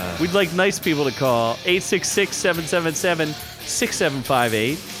 Yeah, We'd like nice people to call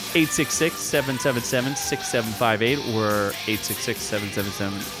 866-777-6758, 866-777-6758, or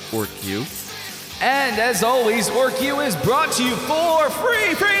 866-777-ORC-U. and as always, OrcU is brought to you for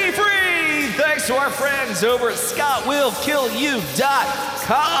free. Thanks to our friends over at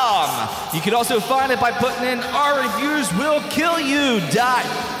ScottWillKillYou.com. You can also find it by putting in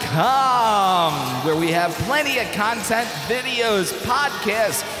OurReviewsWillKillYou.com, where we have plenty of content, videos,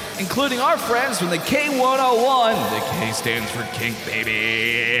 podcasts, including our friends from the K101. The K stands for Kink,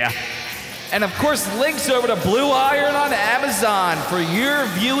 baby. And of course, links over to Blue Iron on Amazon for your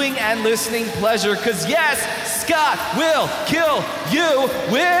viewing and listening pleasure. Because yes, Scott will kill you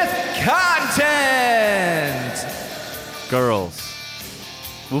with content. Girls.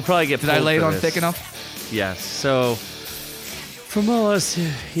 We'll probably get Did I pulled lay it for on this. thick enough? Yes. So, from all us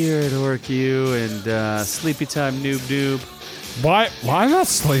here at OrcU and Sleepy Time Noob, Why am I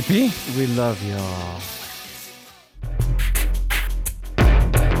sleepy? we love y'all.